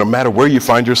baggage, no matter where you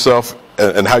find yourself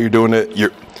and how you're doing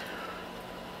it,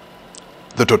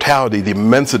 the totality, the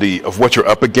immensity of what you're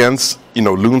up against,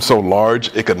 looms so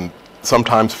large, it can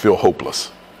sometimes feel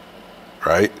hopeless,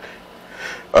 right?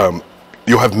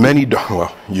 You'll have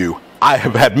I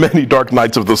have had many dark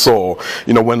nights of the soul,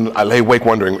 when I lay awake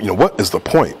wondering, what is the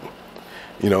point?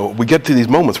 We get to these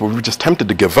moments where we're just tempted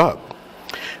to give up.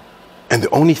 And the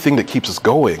only thing that keeps us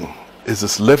going is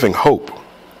this living hope.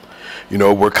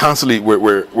 We're constantly,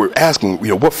 we're asking,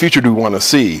 what future do we want to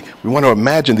see? We want to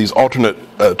imagine these alternate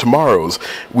tomorrows.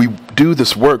 We do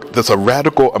this work that's a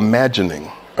radical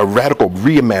imagining, a radical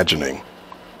reimagining.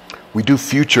 We do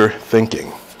future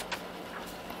thinking.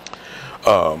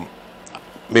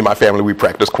 Me and my family, we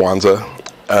practice Kwanzaa,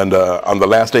 and on the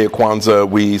last day of Kwanzaa,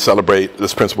 we celebrate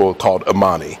this principle called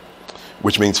Imani,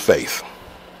 which means faith.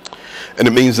 And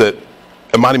it means that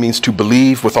Imani means to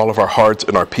believe with all of our hearts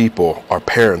in our people, our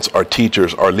parents, our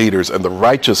teachers, our leaders, and the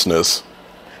righteousness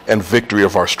and victory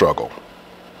of our struggle.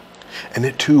 And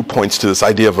it too points to this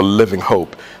idea of a living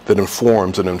hope that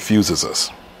informs and infuses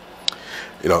us.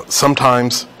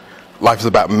 Sometimes life is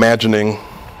about imagining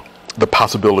the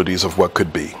possibilities of what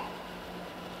could be.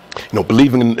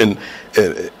 Believing in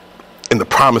the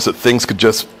promise that things could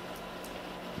just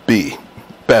be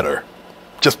better,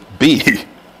 just be.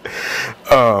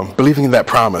 Believing in that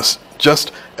promise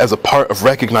just as a part of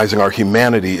recognizing our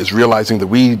humanity is realizing that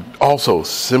we also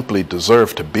simply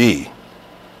deserve to be.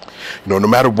 You know, no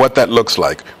matter what that looks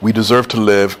like, we deserve to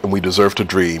live and we deserve to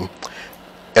dream.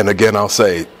 And again, I'll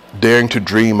say, daring to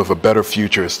dream of a better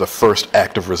future is the first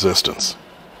act of resistance.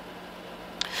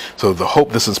 So the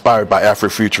hope that's inspired by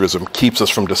Afrofuturism keeps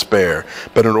us from despair.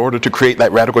 But in order to create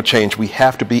that radical change, we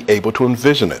have to be able to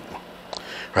envision it.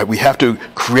 Right? We have to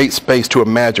create space to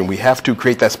imagine. We have to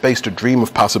create that space to dream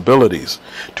of possibilities,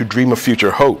 to dream of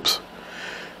future hopes.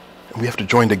 And we have to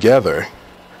join together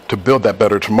to build that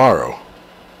better tomorrow.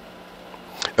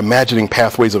 Imagining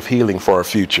pathways of healing for our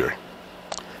future.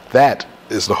 That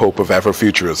is the hope of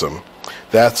Afrofuturism.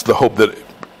 That's the hope that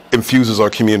infuses our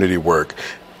community work.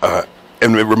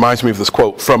 And it reminds me of this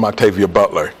quote from Octavia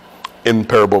Butler in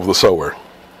Parable of the Sower.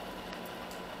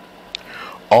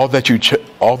 All that you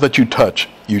touch,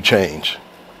 you change.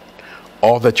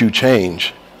 All that you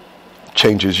change,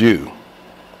 changes you.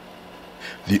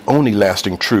 The only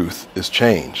lasting truth is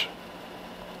change.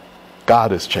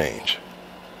 God is change.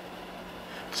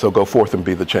 So go forth and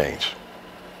be the change.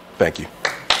 Thank you.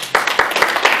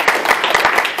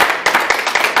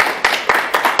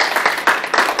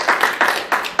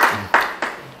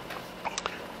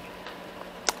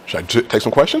 Should I take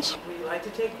some questions? Would you like to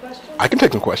take questions? I can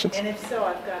take some questions. And if so,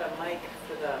 I've got a mic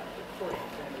for the recording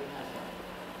if anybody has one.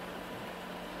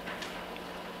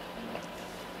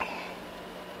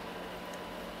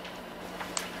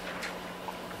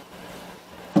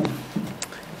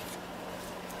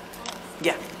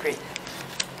 Yeah, great.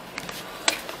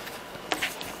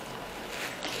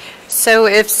 So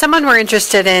if someone were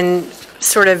interested in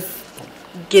sort of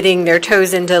getting their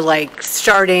toes into like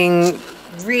starting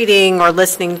reading or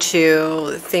listening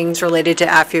to things related to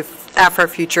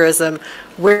Afrofuturism,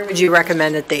 where would you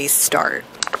recommend that they start?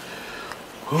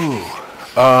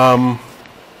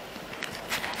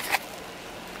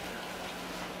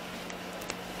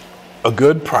 A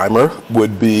good primer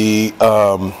would be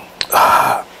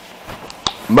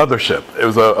Mothership. It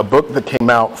was a book that came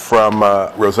out from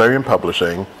Rosarian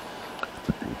Publishing,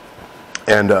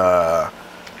 and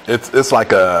it's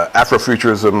like a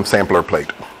Afrofuturism sampler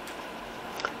plate.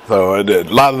 So a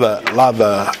lot of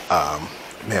the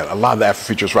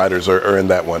Afrofuturist writers are in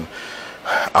that one.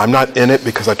 I'm not in it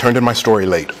because I turned in my story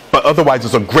late, but otherwise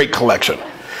it's a great collection.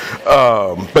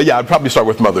 But yeah, I'd probably start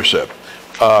with Mothership.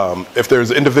 If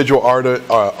there's individual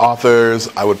authors,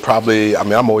 I would probably,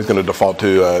 I'm always going to default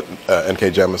to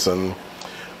N.K. Jemisin.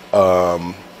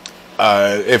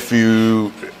 If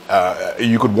you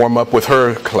could warm up with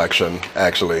her collection,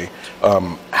 actually,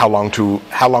 How Long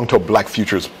Till Black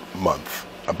Futures Month,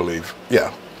 I believe.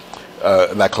 Yeah,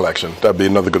 that collection. That'd be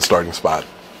another good starting spot.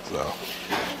 So.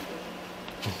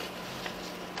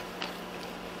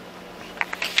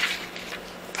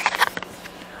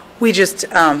 We just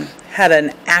had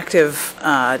an active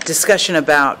discussion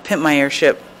about Pimp My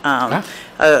Airship,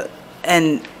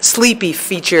 and Sleepy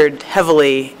featured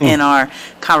heavily in our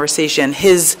conversation.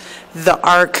 The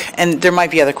arc, and there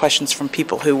might be other questions from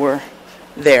people who were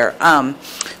there,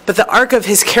 but the arc of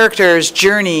his character's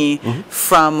journey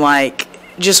from like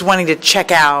just wanting to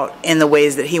check out in the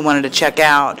ways that he wanted to check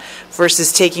out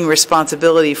versus taking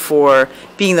responsibility for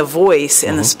being the voice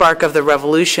and the spark of the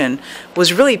revolution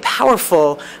was really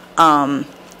powerful. And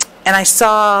I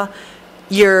saw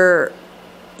your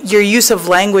use of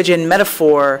language and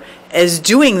metaphor as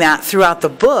doing that throughout the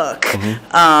book,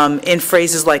 in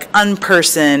phrases like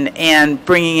unperson and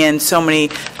bringing in so many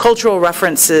cultural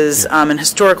references and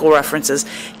historical references.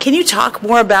 Can you talk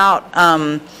more about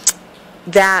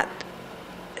that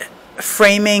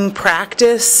framing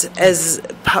practice, as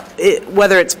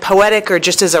whether it's poetic or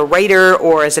just as a writer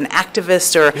or as an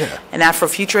activist or an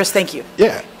Afrofuturist? Thank you.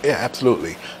 Yeah,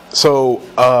 absolutely. So,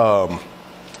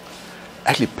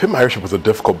 actually, Pimp My Airship was a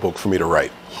difficult book for me to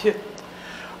write.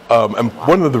 And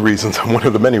one of the reasons, one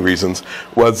of the many reasons,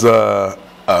 was, like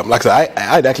I said,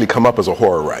 I'd actually come up as a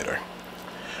horror writer.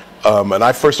 And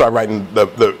I first started writing, the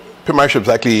Pimp My Airship is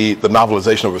actually the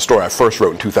novelization of a story I first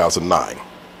wrote in 2009.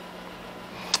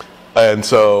 And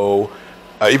so,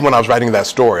 even when I was writing that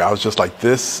story, I was just like,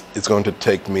 this is going to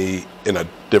take me in a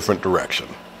different direction.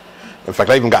 In fact,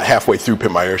 I even got halfway through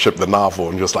Pimp My Airship, the novel,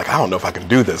 and just like, I don't know if I can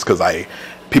do this, because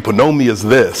people know me as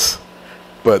this,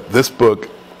 but this book,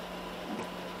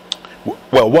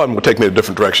 well, one, will take me in a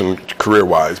different direction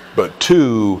career-wise, but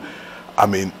two, I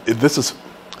mean, this is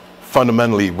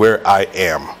fundamentally where I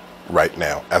am right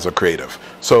now as a creative.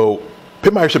 So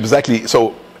Pimp My Airship is actually,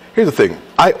 so here's the thing,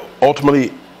 I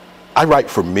write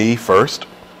for me first,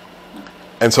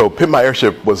 and so Pimp My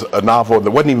Airship was a novel that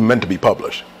wasn't even meant to be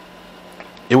published.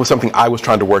 It was something I was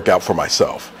trying to work out for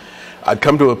myself. I'd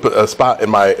come to a spot in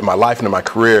my life and in my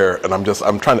career, and I was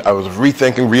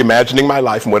rethinking, reimagining my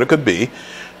life and what it could be,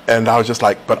 and I was just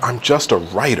like, but I'm just a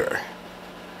writer.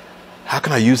 How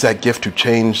can I use that gift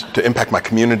to impact my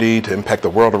community, to impact the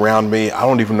world around me? I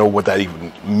don't even know what that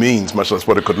even means, much less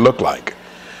what it could look like.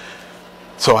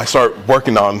 So I start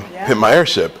working on Pimp My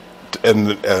Airship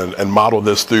and model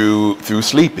this through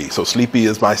Sleepy. So Sleepy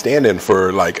is my stand-in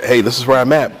for like, hey, this is where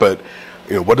I'm at, but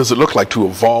what does it look like to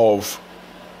evolve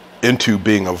into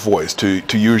being a voice,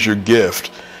 to use your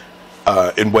gift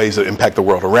in ways that impact the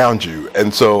world around you?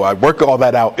 And so I work all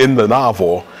that out in the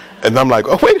novel, and I'm like,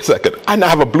 oh, wait a second, I now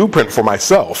have a blueprint for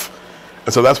myself.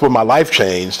 And so that's when my life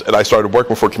changed, and I started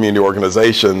working for community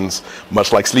organizations,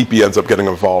 much like Sleepy ends up getting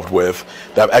involved with.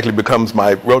 That actually becomes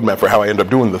my roadmap for how I end up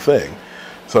doing the thing.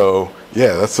 So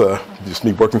yeah, that's just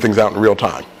me working things out in real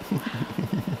time.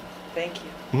 Thank you.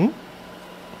 Mm-hmm.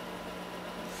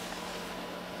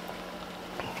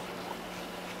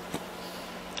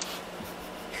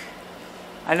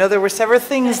 I know there were several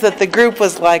things that the group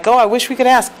was like, oh, I wish we could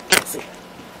ask. Let's see.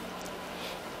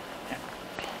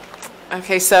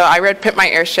 Okay, so I read Pimp My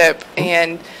Airship,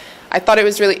 and I thought it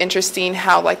was really interesting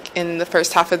how, like, in the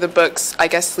first half of the books, I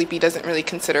guess Sleepy doesn't really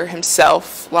consider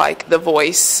himself, like, the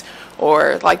voice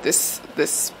or, like, this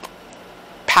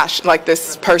passion, like,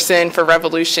 this person for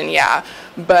revolution, yeah.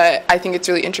 But I think it's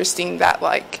really interesting that,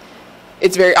 like,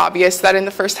 it's very obvious that in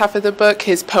the first half of the book,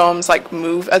 his poems, like,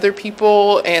 move other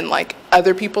people, and, like,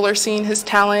 other people are seeing his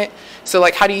talent. So,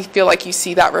 like, how do you feel like you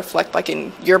see that reflect, like,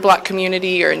 in your Black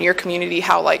community or in your community,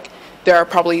 how, like, there are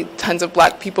probably tons of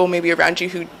Black people maybe around you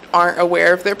who aren't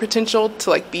aware of their potential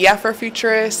to, like, be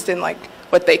Afrofuturist and, like,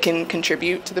 what they can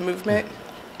contribute to the movement?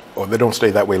 Or they don't stay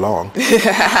that way long.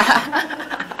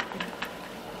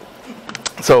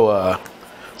 So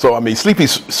I mean,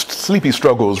 Sleepy's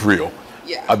struggle is real.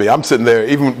 Yeah. I mean, I'm sitting there,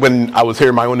 even when I was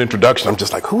hearing my own introduction, I'm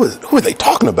just like, who are they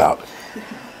talking about?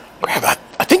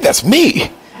 I think that's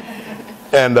me.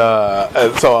 And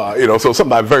so so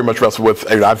something I very much wrestle with.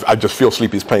 I just feel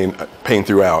Sleepy's pain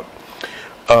throughout.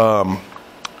 But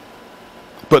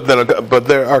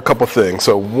there are a couple things.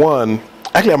 So one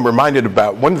of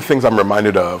the things I'm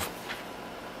reminded of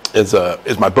is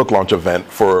my book launch event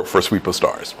for Sweep of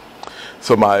Stars.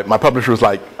 So my publisher was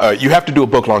like, you have to do a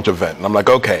book launch event, and I'm like,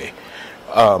 okay.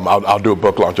 I'll do a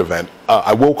book launch event.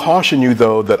 I will caution you,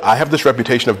 though, that I have this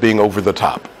reputation of being over the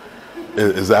top.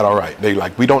 Is that all right? They're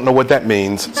like, we don't know what that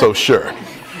means, so sure.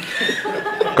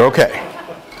 Okay.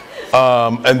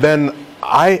 And then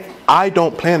I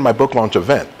don't plan my book launch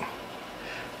event.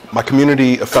 My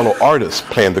community of fellow artists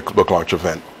planned the book launch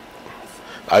event.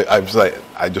 I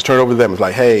just turned over to them. It's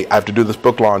like, hey, I have to do this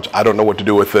book launch. I don't know what to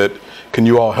do with it. Can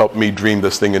you all help me dream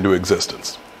this thing into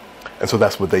existence? And so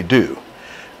that's what they do.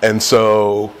 And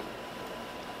so,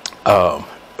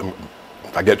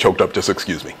 if I get choked up, just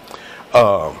excuse me.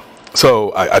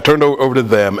 So I turned over to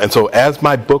them, and so as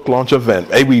my book launch event,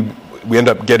 we end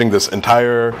up getting this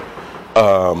entire,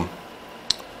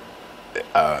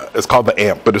 it's called the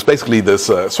AMP, but it's basically this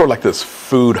sort of like this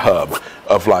food hub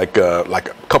of like a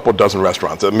couple dozen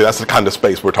restaurants. I mean, that's the kind of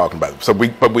space we're talking about. So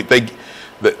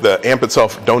the AMP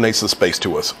itself donates the space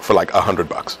to us for like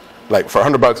 $100. Like for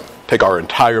 $100, take our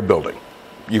entire building.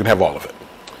 You can have all of it.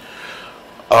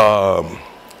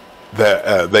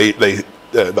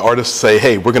 The artists say,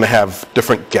 hey, we're going to have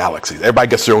different galaxies. Everybody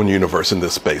gets their own universe in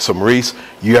this space. So Maurice,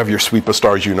 you have your Sweep of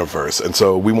Stars universe. And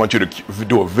so we want you to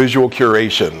do a visual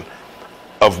curation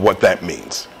of what that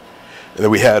means. And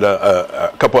then we had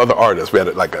a couple other artists. We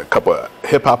had like a couple of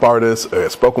hip-hop artists, a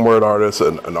spoken word artist,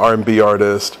 an R&B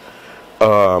artist.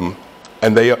 And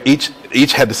they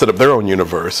each had to set up their own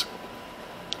universe.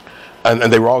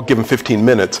 And they were all given 15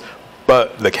 minutes,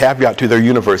 but the caveat to their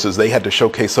universe is they had to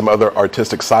showcase some other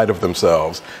artistic side of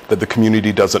themselves that the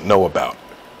community doesn't know about.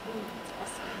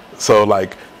 So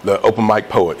like the open mic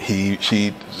poet, he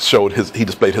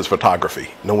displayed his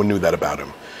photography. No one knew that about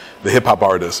him. The hip hop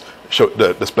artist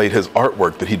displayed his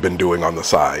artwork that he'd been doing on the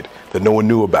side that no one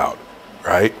knew about,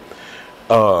 right?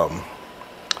 And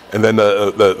then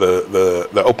the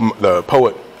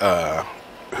poet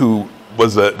who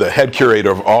was the head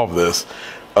curator of all of this,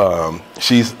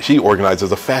 she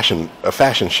organizes a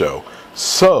fashion show.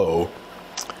 So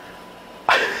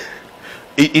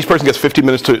each person gets 15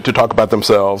 minutes to talk about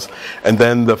themselves, and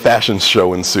then the fashion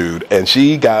show ensued. And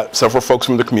she got several folks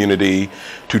from the community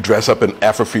to dress up in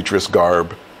Afrofuturist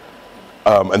garb,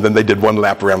 and then they did one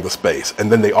lap around the space.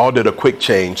 And then they all did a quick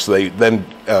change, so they then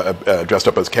dressed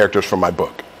up as characters from my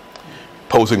book,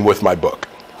 posing with my book.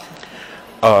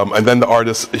 And then the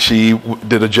artist, she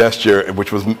did a gesture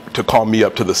which was to call me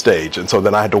up to the stage. And so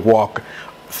then I had to walk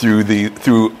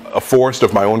through a forest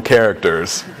of my own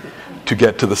characters to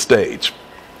get to the stage.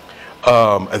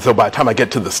 And so by the time I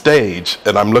get to the stage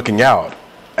and I'm looking out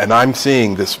and I'm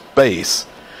seeing this space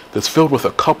that's filled with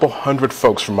a couple hundred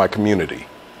folks from my community.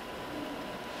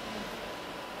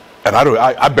 And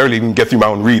I barely even get through my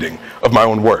own reading of my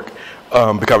own work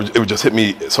because it would just hit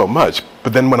me so much.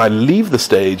 But then when I leave the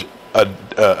stage,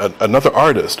 another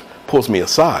artist pulls me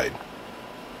aside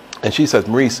and she says,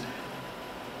 Maurice,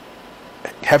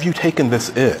 have you taken this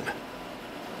in?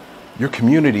 Your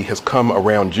community has come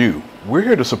around you. We're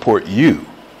here to support you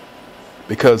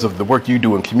because of the work you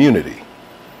do in community.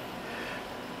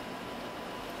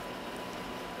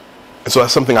 And so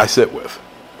that's something I sit with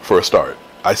for a start.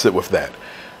 I sit with that.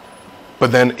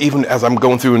 But then even as I'm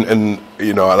going through and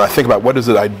I think about what is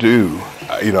it I do,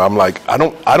 I'm like, I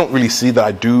don't really see that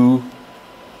I do.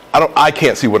 I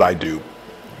can't see what I do.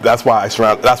 That's why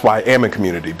I am in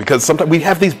community, because sometimes we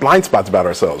have these blind spots about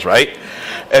ourselves, right?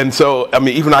 And so, I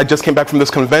mean, even I just came back from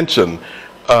this convention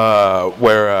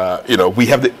where,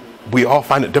 we all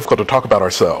find it difficult to talk about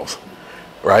ourselves,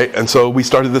 right? And so we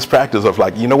started this practice of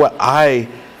like, you know what, I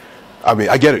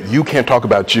get it, you can't talk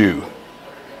about you,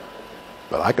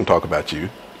 but I can talk about you.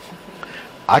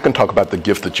 I can talk about the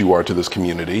gift that you are to this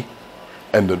community.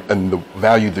 And the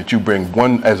value that you bring,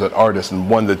 one as an artist and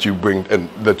one that you bring and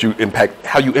that you impact,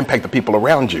 how you impact the people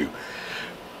around you.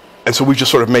 And so we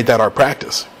just sort of made that our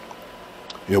practice.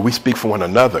 We speak for one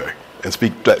another and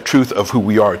speak that truth of who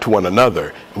we are to one another.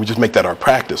 And we just make that our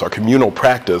practice, our communal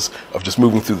practice of just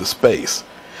moving through the space.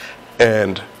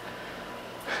 And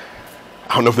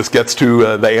I don't know if this gets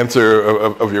to the answer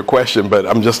of your question, but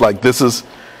I'm just like, this is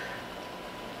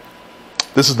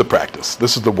the practice.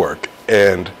 This is the work.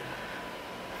 And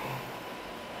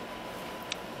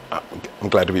I'm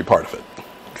glad to be a part of it.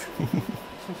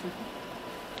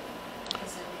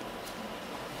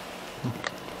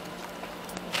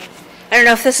 I don't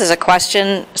know if this is a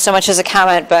question so much as a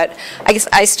comment, but I guess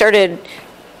I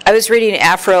was reading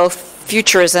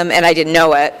Afrofuturism and I didn't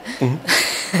know it.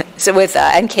 Mm-hmm. So with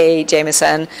N.K.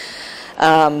 Jameson,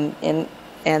 and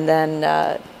then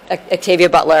Octavia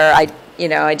Butler, I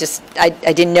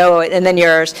didn't know it, and then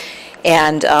yours,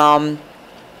 and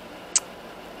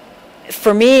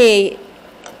for me,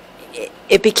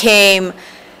 it became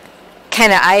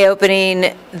kind of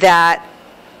eye-opening that,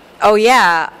 oh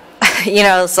yeah,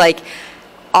 it's like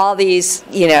all these,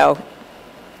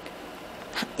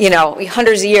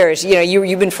 hundreds of years,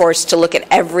 you've been forced to look at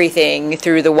everything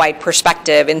through the white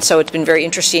perspective, and so it's been very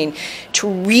interesting to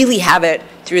really have it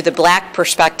through the black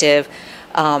perspective.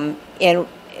 And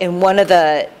one of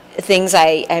the things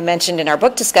I mentioned in our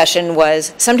book discussion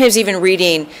was sometimes even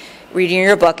reading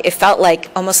your book, it felt like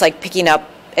almost like picking up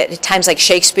at times like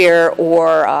Shakespeare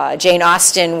or Jane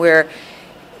Austen, where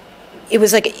it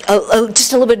was like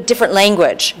just a little bit different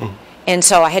language. Mm. And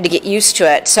so I had to get used to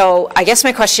it. So I guess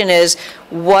my question is,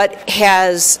 what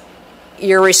has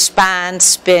your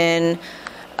response been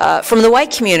from the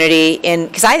white community?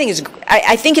 Because I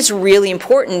think it's really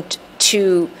important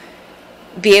to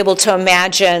be able to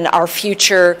imagine our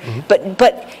future. Mm-hmm.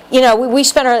 But we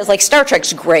spent our, like, Star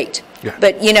Trek's great. Yeah.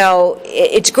 But,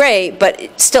 it's great,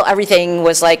 but still everything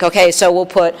was like, okay, so we'll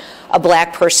put a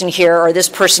black person here or this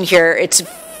person here. It's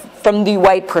from the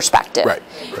white perspective. Right.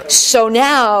 So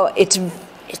now it's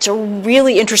a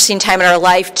really interesting time in our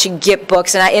life to get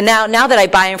books. And now that I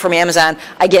buy them from Amazon,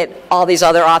 I get all these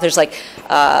other authors like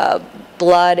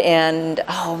Blood and,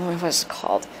 what was it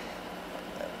called?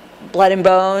 Blood and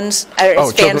Bones.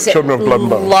 Children of Blood and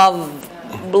Bones.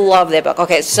 Love that book.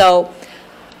 Okay, so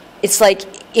it's like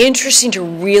interesting to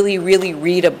really, really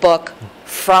read a book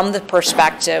from the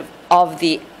perspective of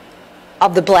the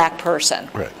black person.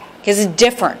 Right. Because it's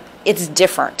different. It's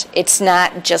different. It's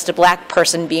not just a black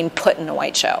person being put in a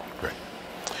white show. Right.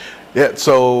 Yeah.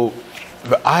 So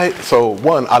I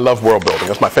love world building.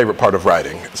 That's my favorite part of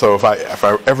writing. So if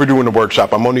I ever do in a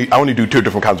workshop, I only do two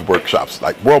different kinds of workshops,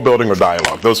 like world building or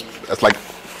dialogue. That's like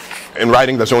in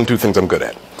writing. That's the only two things I'm good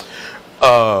at.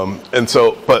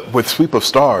 But with Sweep of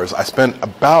Stars, I spent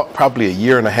about probably a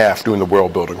year and a half doing the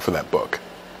world building for that book.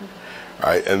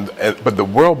 Right, but the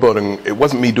world building, it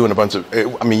wasn't me doing a bunch of.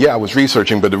 I was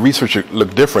researching, but the research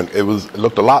looked different. It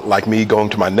looked a lot like me going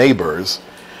to my neighbors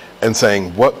and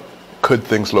saying, what could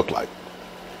things look like?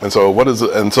 And so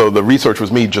the research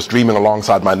was me just dreaming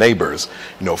alongside my neighbors.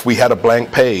 If we had a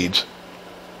blank page,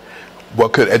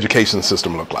 what could education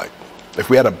system look like? If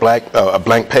we had a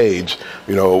blank page,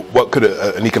 what could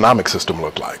an economic system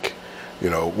look like?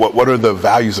 What are the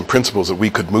values and principles that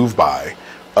we could move by?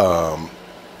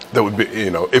 That would be,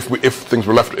 if things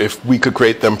were left, if we could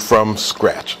create them from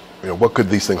scratch, what could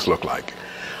these things look like?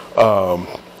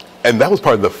 And that was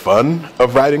part of the fun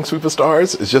of writing Sweep of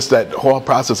Stars. It's just that whole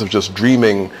process of just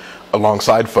dreaming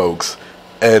alongside folks,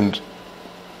 and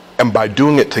by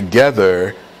doing it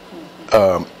together.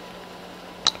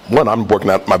 One, I'm working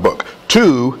out my book.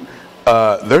 Two,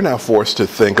 they're now forced to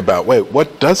think about, wait,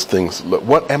 what does things look?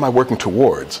 What am I working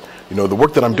towards? You know, the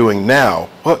work that I'm doing now.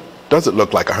 What does it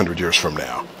look like 100 years from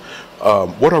now?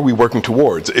 What are we working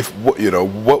towards? If you know,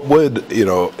 what would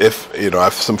if I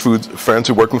have some friends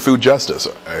who work in food justice.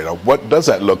 What does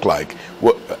that look like?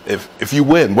 What if you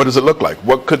win? What does it look like?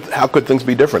 How could things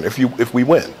be different if we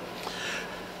win?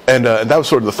 And that was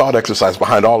sort of the thought exercise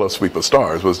behind all of Sweep of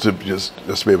Stars, was to just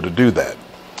to be able to do that.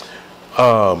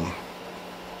 I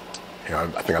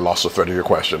think I lost the thread of your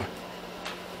question.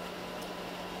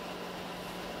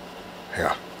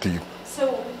 Yeah. Do you?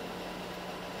 So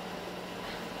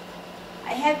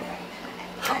I have.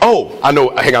 Oh, I know.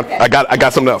 Hang on. I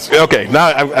got something else. Okay. Now,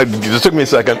 it just took me a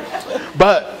second.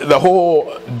 But the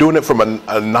whole doing it from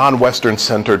a non-Western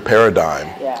centered paradigm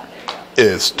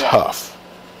is tough.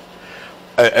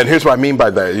 And here's what I mean by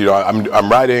that. I'm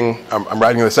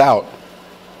writing this out,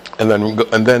 and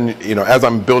then as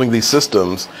I'm building these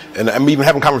systems, and I'm even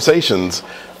having conversations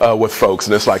with folks,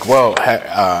 and it's like, well,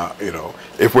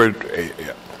 if we're,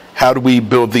 how do we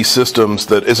build these systems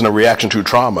that isn't a reaction to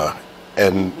trauma?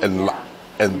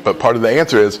 But part of the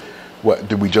answer is, what,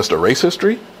 did we just erase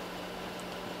history?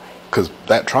 Because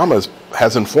that trauma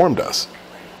has informed us.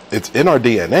 It's in our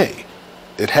DNA.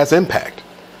 It has impact.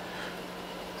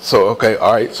 So, okay,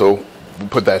 all right, so we'll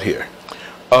put that here.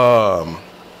 It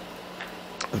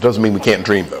doesn't mean we can't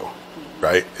dream, though,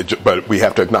 right? But we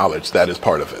have to acknowledge that is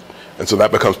part of it. And so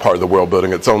that becomes part of the world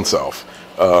building its own self.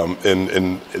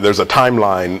 And there's a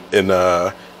timeline in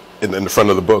the front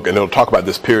of the book, and it'll talk about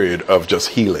this period of just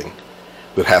healing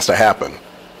that has to happen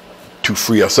to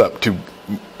free us up to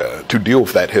deal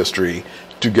with that history,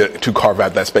 to carve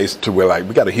out that space to where, like,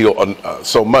 we got to heal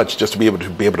so much just to be able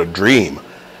to dream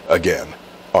again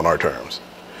on our terms.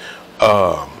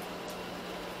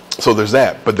 So there's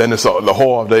that, but then it's the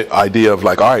whole idea of,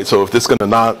 like, all right, so if this is going to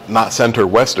not center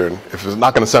Western, if it's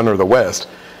not going to center the West,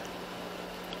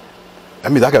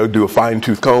 that means I got to do a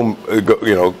fine-tooth comb,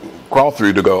 crawl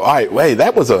through to go, all right, wait,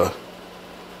 that was a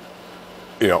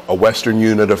Western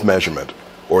unit of measurement,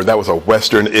 or that was a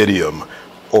Western idiom,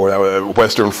 or that was a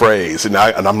Western phrase, and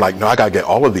I'm like, no, I got to get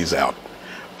all of these out.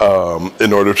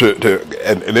 In order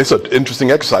and it's an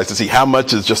interesting exercise to see how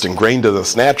much is just ingrained in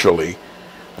us naturally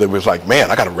that was like,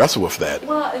 man, I got to wrestle with that.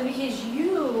 Well, and because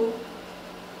you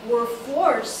were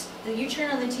forced, that you turn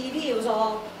on the TV, it was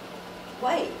all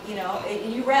white,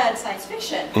 and you read science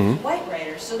fiction, white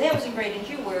writers, so that was ingrained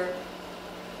in you, where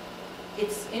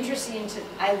it's interesting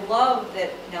I love that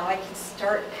now I can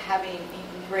start having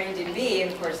ingrained in me,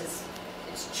 and of course it's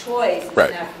choice, it's not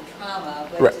from trauma,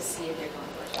 but to see a different.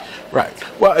 Right.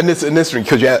 Well, and it's interesting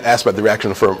because you asked about the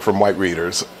reaction from white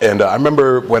readers, and I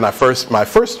remember when my first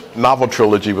novel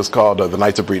trilogy was called The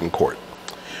Knights of Breton Court,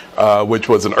 which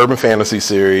was an urban fantasy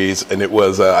series, and it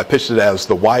was I pitched it as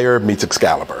The Wire meets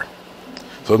Excalibur,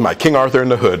 so it was my King Arthur in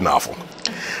the Hood novel,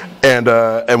 and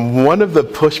one of the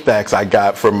pushbacks I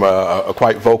got from a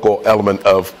quite vocal element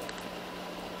of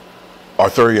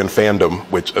Arthurian fandom,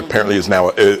 which apparently is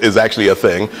actually a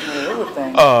thing.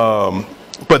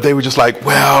 But they were just like,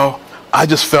 well, I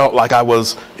just felt like I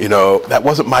was, that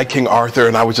wasn't my King Arthur,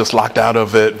 and I was just locked out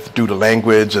of it due to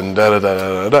language and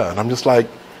da-da-da-da-da. And I'm just like,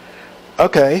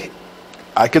 okay,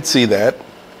 I could see that.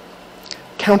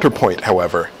 Counterpoint,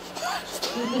 however.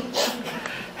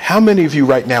 How many of you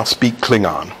right now speak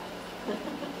Klingon?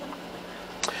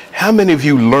 How many of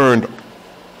you learned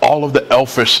all of the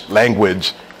elfish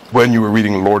language when you were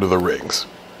reading Lord of the Rings?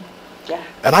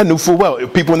 And I knew full well,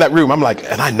 people in that room, I'm like,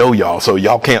 and I know y'all, so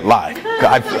y'all can't lie.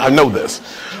 I know this.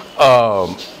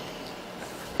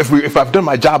 If I've done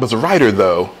my job as a writer,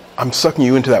 though, I'm sucking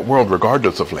you into that world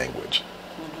regardless of language,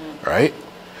 right?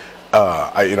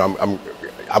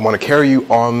 I want to carry you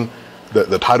on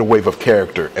the tidal wave of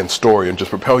character and story and just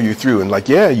propel you through. And like,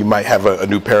 yeah, you might have a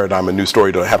new paradigm, a new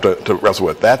story to have to wrestle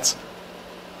with. That's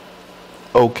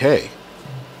okay.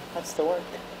 That's the work.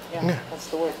 Yeah. That's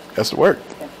the work. That's the work.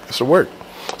 Yeah. That's the work.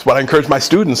 That's what I encourage my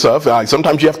students of.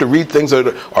 Sometimes you have to read things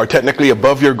that are technically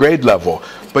above your grade level.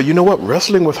 But you know what?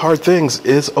 Wrestling with hard things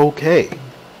is okay.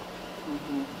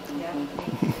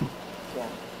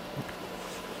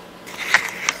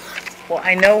 Well,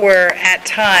 I know we're at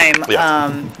time,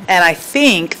 and I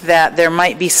think that there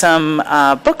might be some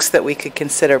books that we could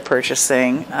consider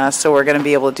purchasing, so we're going to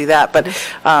be able to do that. But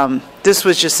this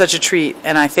was just such a treat,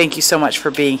 and I thank you so much for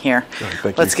being here. Thank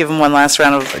you. Let's give him one last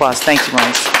round of applause. Thank you,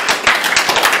 Maurice.